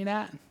is getting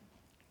at.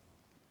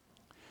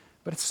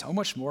 But it's so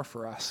much more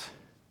for us.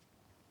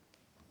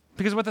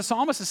 Because what the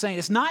psalmist is saying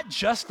is not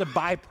just a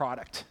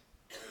byproduct.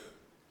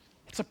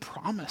 It's a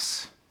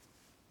promise.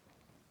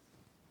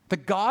 The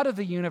God of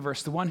the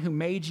universe, the one who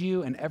made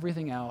you and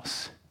everything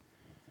else,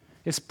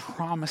 is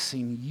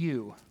promising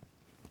you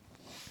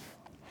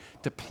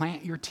to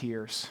plant your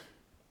tears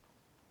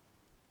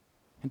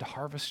and to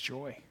harvest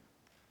joy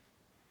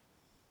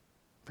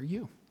for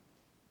you.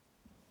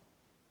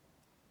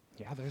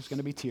 Yeah, there's going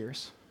to be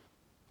tears.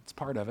 It's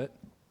part of it.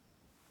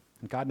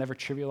 And God never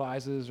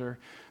trivializes or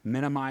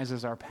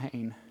minimizes our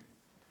pain.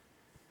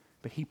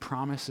 But he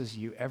promises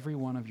you every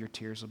one of your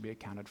tears will be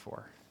accounted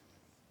for.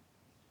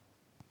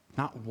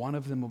 Not one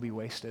of them will be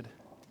wasted.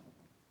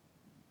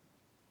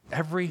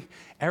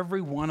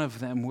 Every one of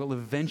them will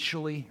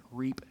eventually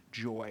reap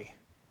joy.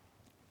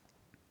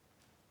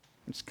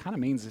 Which kind of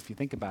means, if you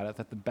think about it,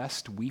 that the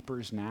best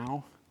weepers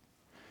now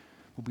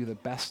will be the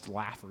best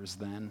laughers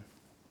then.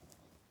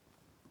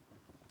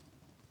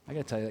 I got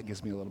to tell you, that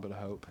gives me a little bit of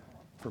hope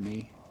for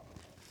me.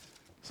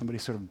 Somebody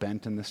sort of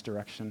bent in this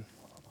direction.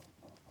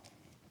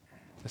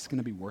 It's going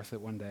to be worth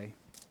it one day.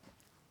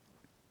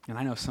 And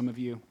I know some of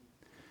you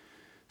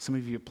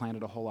have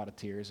planted a whole lot of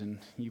tears, and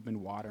you've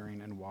been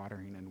watering and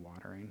watering and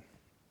watering.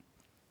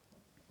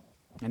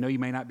 I know you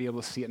may not be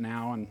able to see it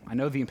now, and I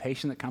know the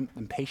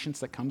impatience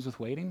that comes with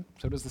waiting.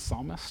 So does the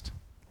psalmist.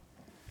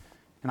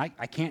 And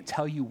I can't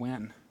tell you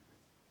when,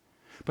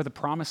 but the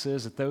promise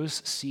is that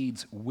those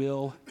seeds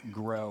will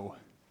grow.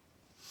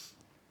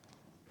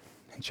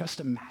 And just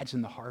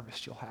imagine the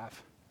harvest you'll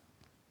have.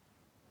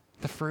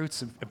 The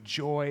fruits of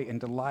joy and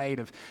delight,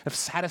 of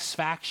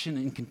satisfaction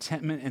and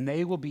contentment, and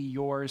they will be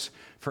yours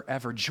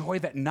forever. Joy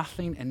that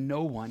nothing and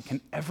no one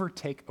can ever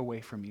take away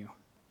from you.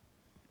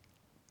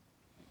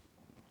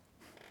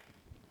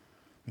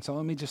 And so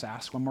let me just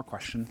ask one more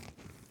question.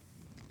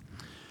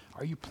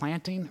 Are you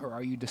planting or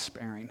are you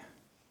despairing?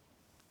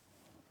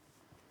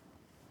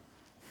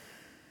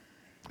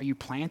 Are you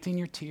planting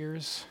your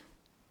tears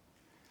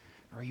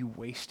or are you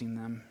wasting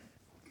them?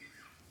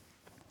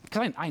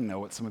 Because I know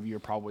what some of you are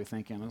probably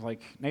thinking. I was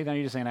like, Nathan, are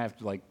you just saying I have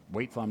to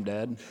wait till I'm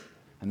dead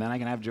and then I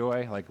can have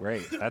joy?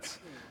 Great,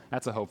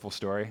 that's a hopeful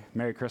story.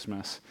 Merry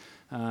Christmas.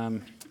 No,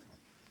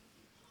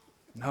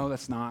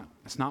 that's not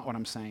what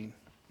I'm saying.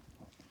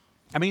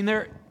 I mean,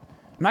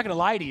 I'm not going to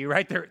lie to you,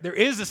 right? There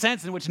is a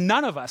sense in which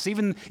none of us,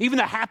 even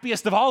the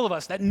happiest of all of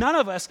us, that none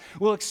of us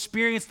will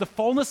experience the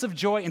fullness of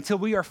joy until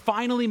we are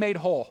finally made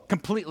whole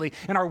completely,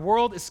 and our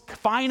world is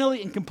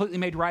finally and completely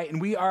made right, and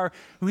we are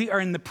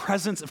in the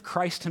presence of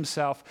Christ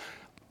himself.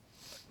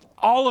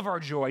 All of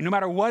our joy, no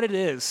matter what it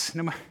is,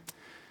 no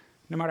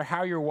matter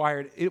how you're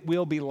wired, it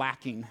will be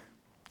lacking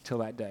till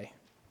that day.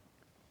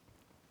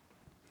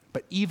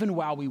 But even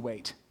while we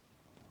wait,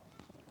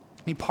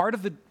 I mean, part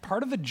of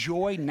the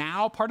joy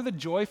now, part of the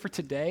joy for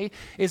today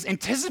is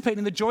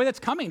anticipating the joy that's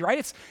coming,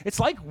 right? It's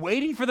like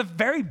waiting for the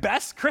very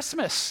best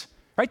Christmas,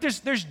 right?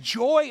 There's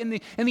joy in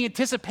the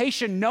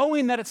anticipation,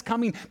 knowing that it's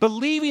coming,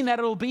 believing that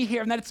it'll be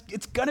here, and that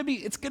it's gonna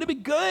be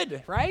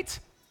good, right?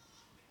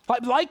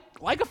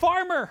 Like a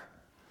farmer,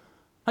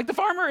 like the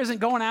farmer isn't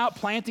going out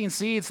planting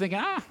seeds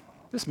thinking,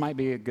 this might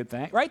be a good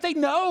thing, right? They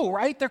know,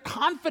 right? They're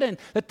confident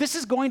that this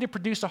is going to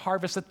produce a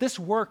harvest, that this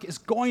work is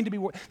going to be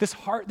this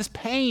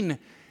pain.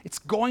 It's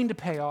going to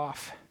pay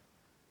off.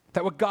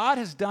 That what God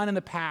has done in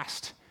the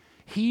past,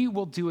 he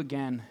will do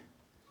again.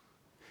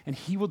 And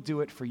he will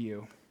do it for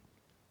you.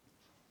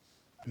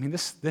 I mean,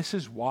 this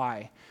is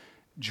why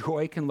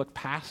joy can look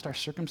past our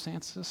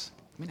circumstances.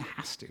 I mean, it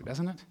has to,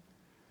 doesn't it?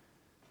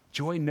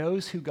 Joy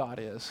knows who God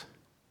is,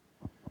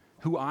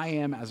 who I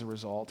am as a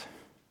result,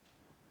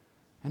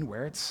 and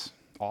where it's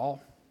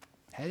all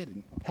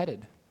headed.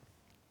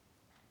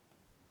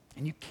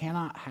 And you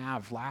cannot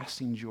have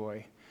lasting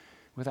joy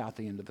without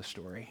the end of the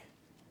story.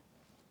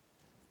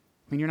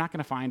 I mean, you're not going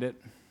to find it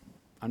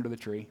under the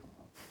tree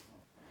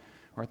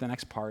or at the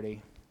next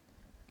party.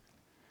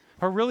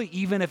 Or really,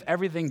 even if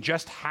everything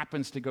just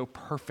happens to go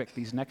perfect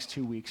these next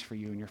 2 weeks for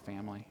you and your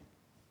family.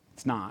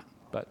 It's not,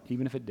 but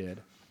even if it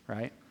did,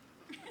 right?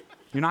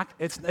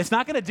 It's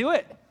not going to do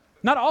it.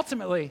 Not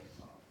ultimately.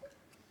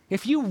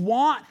 If you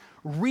want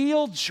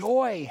real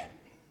joy,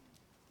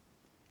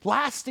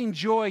 lasting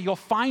joy, you'll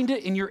find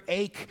it in your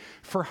ache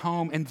for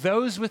home. And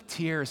those with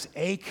tears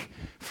ache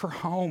for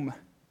home.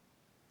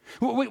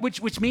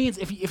 Which means,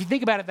 if you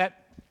think about it,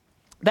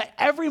 that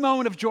every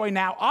moment of joy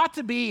now ought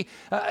to be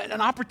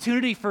an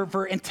opportunity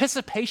for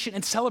anticipation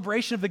and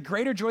celebration of the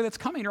greater joy that's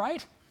coming,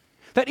 right?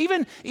 That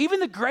even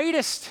the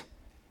greatest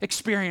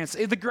experience,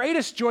 the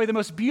greatest joy, the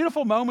most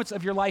beautiful moments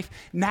of your life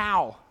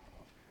now.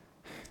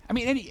 I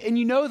mean, and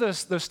you know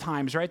those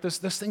times, right? Those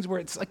things where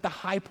it's like the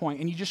high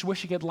point and you just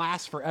wish it could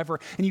last forever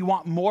and you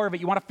want more of it.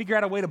 You want to figure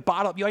out a way to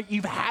bottle it.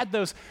 You've had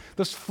those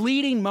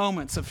fleeting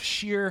moments of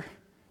sheer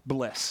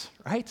bliss,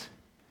 right?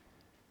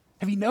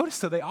 Have you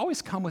noticed, though, they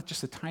always come with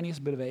just the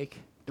tiniest bit of ache,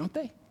 don't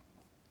they?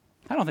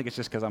 I don't think it's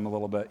just because I'm a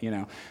little bit,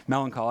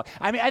 melancholic.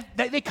 I mean,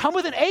 they come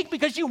with an ache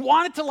because you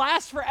want it to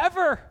last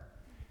forever.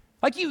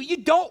 Like you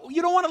don't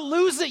want to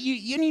lose it.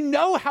 You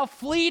know how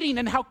fleeting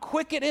and how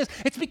quick it is.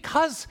 It's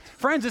because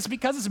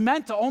it's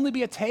meant to only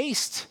be a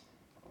taste.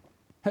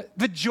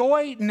 The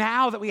joy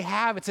now that we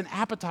have, it's an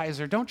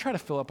appetizer. Don't try to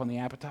fill up on the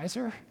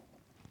appetizer.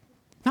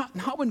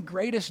 Not when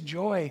greatest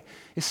joy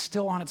is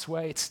still on its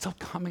way. It's still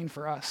coming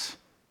for us.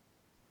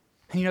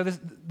 And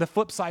the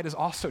flip side is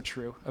also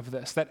true of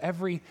this, that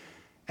every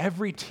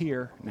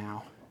tear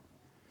now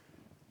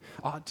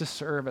ought to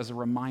serve as a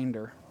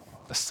reminder,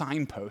 a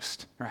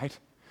signpost, right?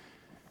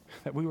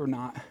 That we were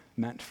not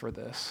meant for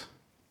this.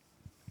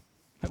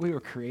 That we were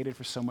created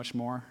for so much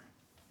more.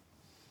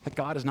 That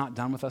God is not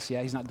done with us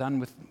yet. He's not done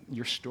with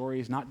your story.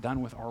 He's not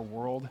done with our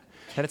world.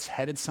 That it's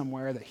headed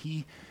somewhere, that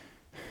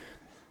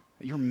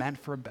you're meant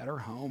for a better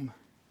home.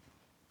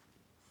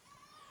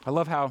 I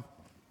love how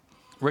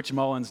Rich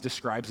Mullins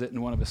describes it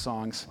in one of his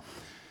songs.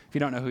 If you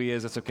don't know who he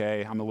is, that's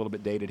okay. I'm a little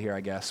bit dated here,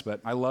 I guess, but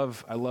I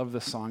love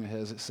this song of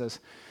his. He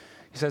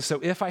says, "So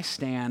if I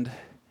stand,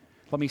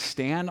 let me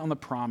stand on the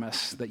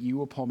promise that you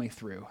will pull me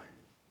through.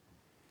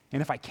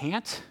 And if I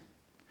can't,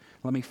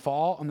 let me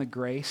fall on the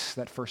grace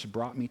that first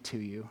brought me to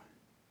you.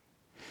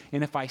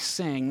 And if I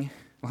sing,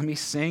 let me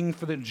sing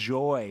for the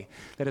joy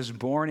that is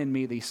born in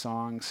me these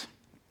songs.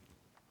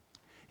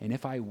 And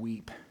if I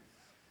weep,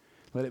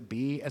 let it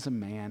be as a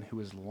man who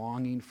is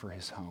longing for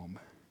his home."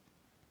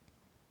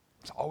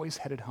 It's always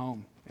headed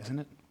home, isn't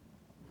it?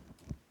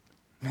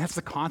 And that's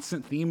the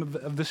constant theme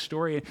of this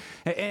story.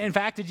 In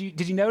fact,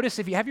 did you notice,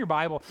 if you have your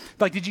Bible,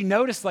 did you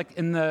notice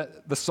in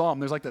the psalm,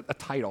 there's a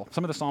title.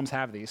 Some of the psalms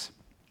have these.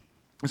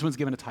 This one's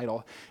given a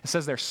title. It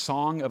says their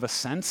Song of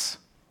Ascents,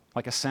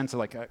 like ascent,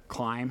 like a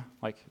climb,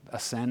 like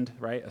ascend,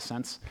 right?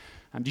 Ascents.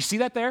 Do you see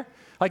that there?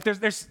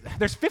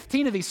 There's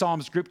 15 of these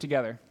psalms grouped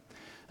together,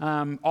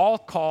 all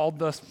called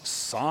the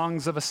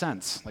Songs of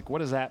Ascents. What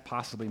does that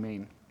possibly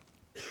mean?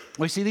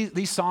 Well, you see,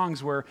 these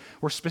songs were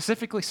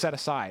specifically set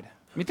aside.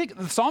 I mean, think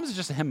the Psalms is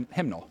just a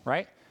hymnal,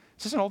 right?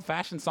 It's just an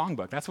old-fashioned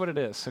songbook. That's what it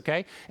is,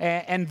 okay?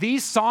 And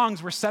these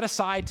songs were set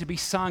aside to be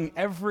sung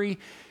every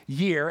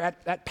year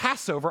at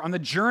Passover on the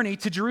journey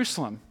to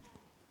Jerusalem,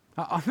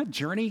 on the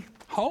journey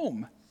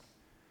home.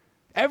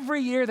 Every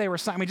year they were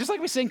sung. I mean, just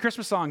like we sing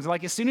Christmas songs,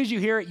 as soon as you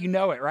hear it, you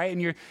know it, right?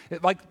 And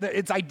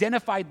it's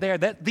identified there.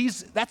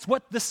 That's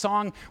what this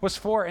song was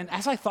for. And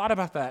as I thought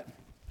about that,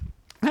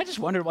 I just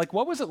wondered,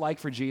 what was it like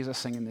for Jesus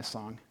singing this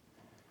song?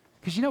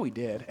 Because he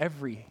did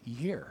every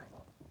year.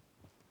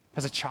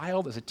 As a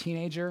child, as a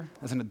teenager,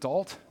 as an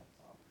adult.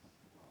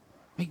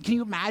 I mean, can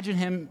you imagine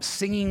him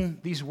singing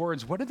these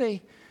words? What do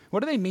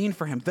they mean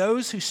for him?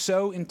 Those who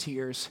sow in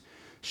tears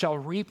shall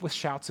reap with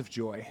shouts of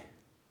joy.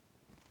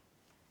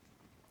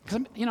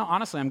 Because,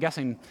 honestly, I'm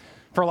guessing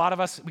for a lot of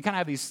us, we kind of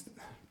have these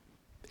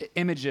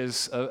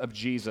images of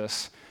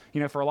Jesus.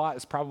 For a lot,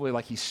 it's probably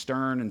he's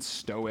stern and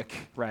stoic,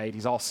 right?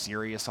 He's all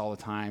serious all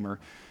the time. Or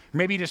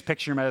maybe you just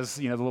picture him as,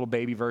 the little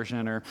baby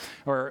version, or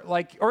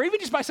even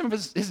just by some of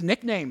his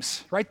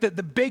nicknames, right?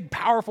 The big,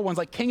 powerful ones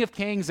like King of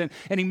Kings and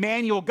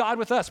Emmanuel, God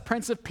with us,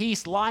 Prince of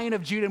Peace, Lion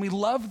of Judah. And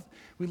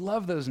we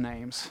love those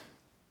names.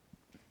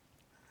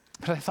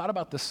 But I thought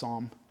about this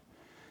psalm,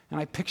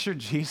 and I pictured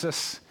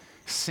Jesus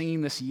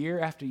singing this year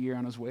after year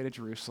on his way to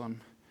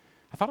Jerusalem.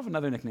 I thought of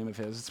another nickname of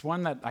his. It's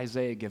one that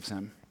Isaiah gives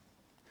him.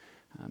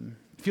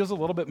 Feels a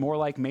little bit more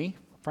like me,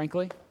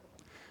 frankly,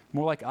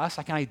 more like us.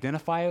 I can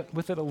identify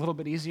with it a little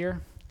bit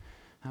easier.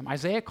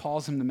 Isaiah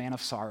calls him the man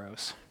of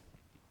sorrows.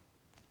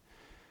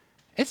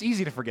 It's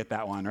easy to forget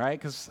that one, right?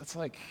 Because it's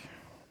we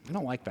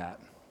don't like that.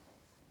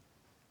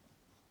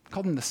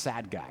 Called him the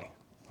sad guy,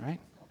 right?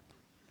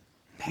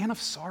 Man of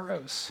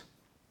sorrows.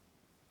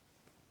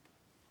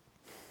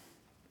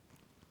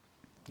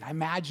 I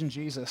imagine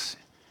Jesus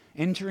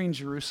entering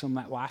Jerusalem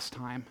that last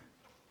time.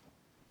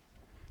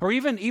 Or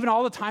even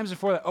all the times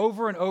before that,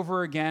 over and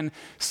over again,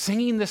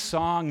 singing this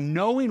song,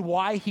 knowing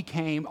why he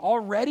came,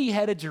 already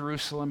headed to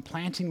Jerusalem,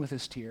 planting with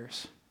his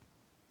tears.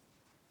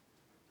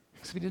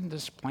 Because he didn't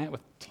just plant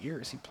with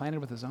tears, he planted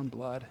with his own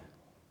blood.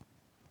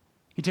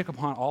 He took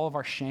upon all of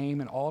our shame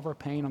and all of our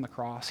pain on the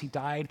cross. He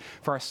died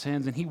for our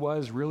sins, and he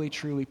was really,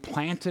 truly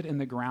planted in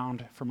the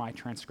ground for my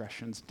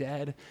transgressions,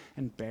 dead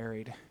and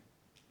buried.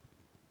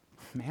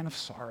 Man of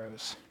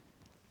sorrows.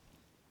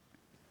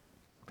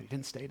 But he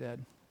didn't stay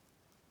dead.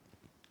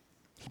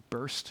 He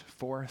burst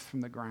forth from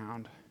the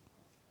ground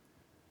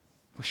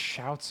with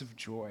shouts of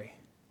joy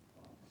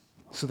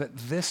so that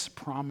this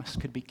promise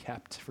could be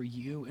kept for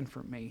you and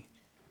for me,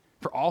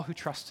 for all who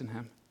trust in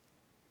him.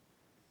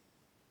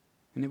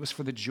 And it was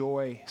for the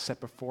joy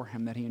set before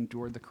him that he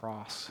endured the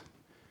cross.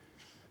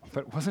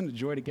 But it wasn't a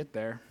joy to get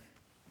there.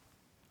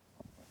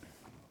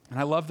 And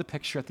I love the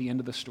picture at the end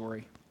of the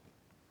story.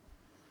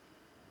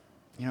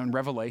 In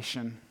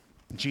Revelation,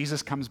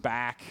 Jesus comes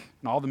back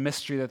and all the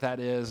mystery that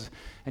is,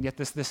 and yet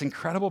this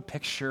incredible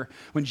picture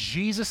when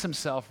Jesus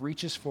himself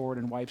reaches forward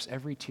and wipes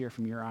every tear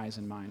from your eyes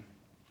and mine.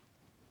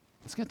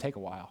 It's going to take a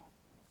while,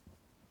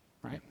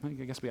 right? I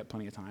guess we have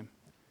plenty of time.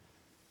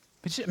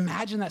 But just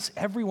imagine that's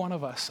every one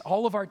of us,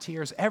 all of our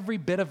tears, every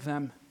bit of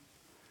them,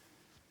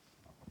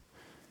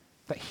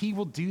 that he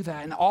will do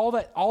that, and all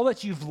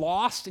that you've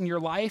lost in your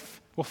life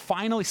will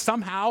finally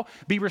somehow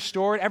be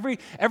restored.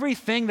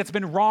 Everything that's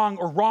been wrong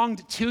or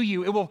wronged to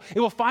you, it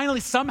will finally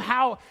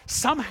somehow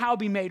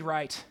be made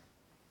right.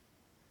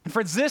 And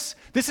friends, this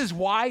is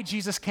why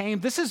Jesus came.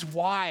 This is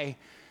why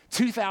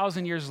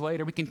 2,000 years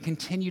later we can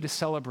continue to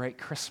celebrate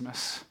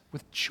Christmas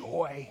with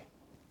joy,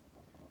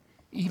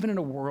 even in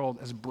a world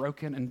as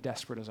broken and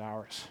desperate as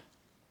ours,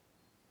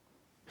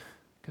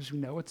 because we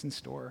know what's in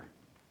store.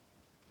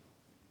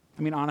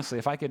 I mean, honestly,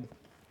 if I could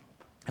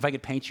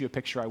paint you a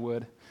picture, I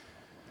would.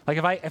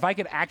 If I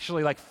could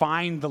actually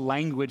find the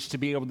language to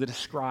be able to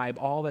describe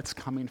all that's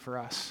coming for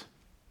us,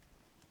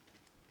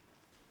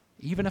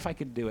 even if I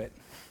could do it,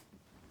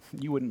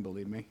 you wouldn't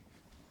believe me.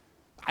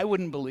 I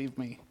wouldn't believe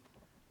me.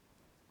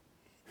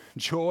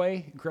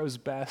 Joy grows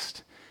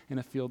best in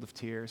a field of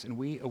tears, and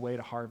we await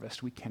a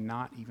harvest we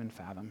cannot even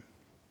fathom.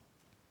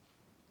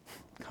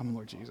 Come,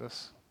 Lord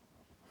Jesus.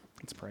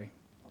 Let's pray.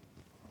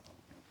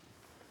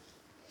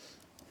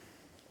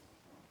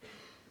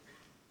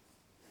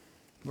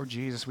 Lord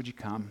Jesus, would you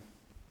come?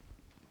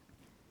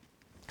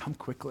 Come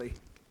quickly.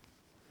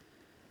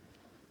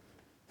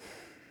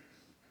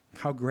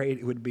 How great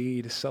it would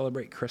be to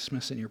celebrate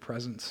Christmas in your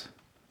presence.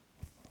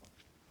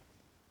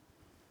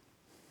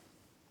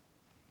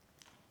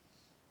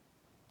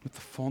 With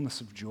the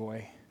fullness of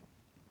joy,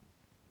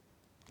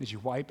 as you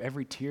wipe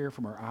every tear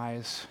from our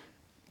eyes,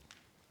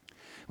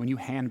 when you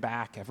hand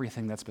back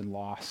everything that's been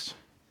lost,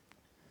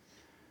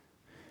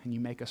 and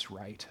you make us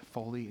right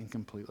fully and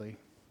completely.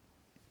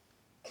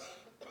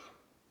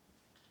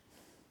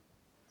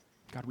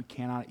 God, we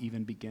cannot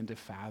even begin to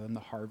fathom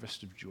the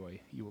harvest of joy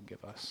you will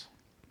give us.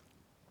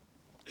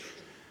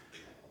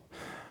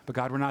 But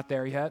God, we're not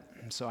there yet,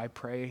 and so I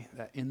pray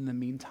that in the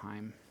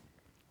meantime,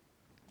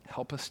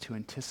 help us to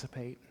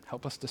anticipate,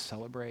 help us to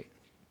celebrate.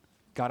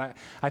 God,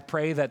 I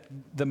pray that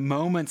the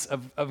moments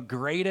of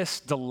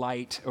greatest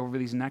delight over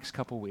these next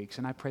couple weeks,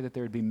 and I pray that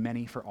there would be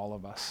many for all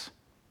of us,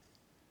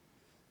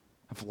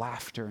 of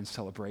laughter and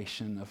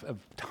celebration,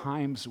 of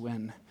times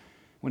when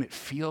it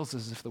feels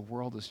as if the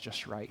world is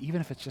just right, even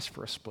if it's just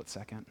for a split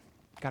second.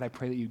 God, I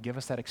pray that you give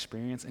us that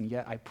experience, and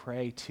yet I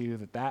pray too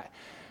that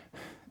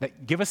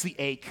give us the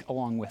ache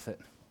along with it,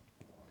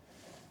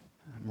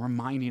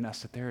 reminding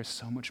us that there is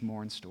so much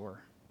more in store.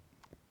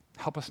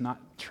 Help us not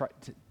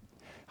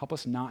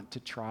to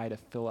try to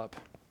fill up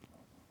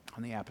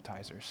on the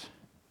appetizers.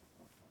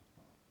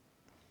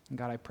 And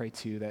God, I pray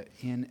too that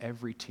in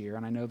every tear,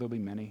 and I know there'll be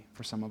many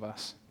for some of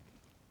us,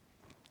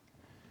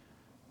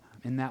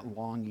 in that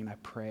longing, I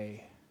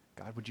pray,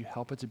 God, would you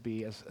help it to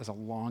be as a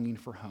longing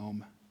for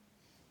home?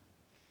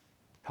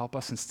 Help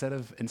us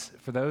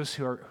for those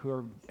who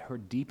are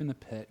deep in the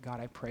pit,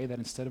 God, I pray that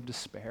instead of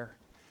despair,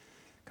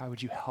 God,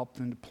 would you help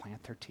them to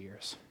plant their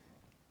tears,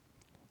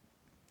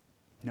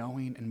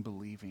 knowing and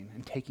believing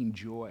and taking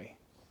joy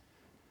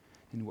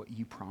in what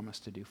you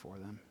promised to do for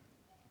them.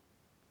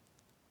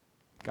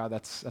 God,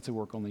 that's a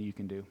work only you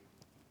can do.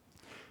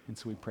 And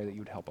so we pray that you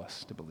would help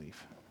us to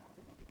believe.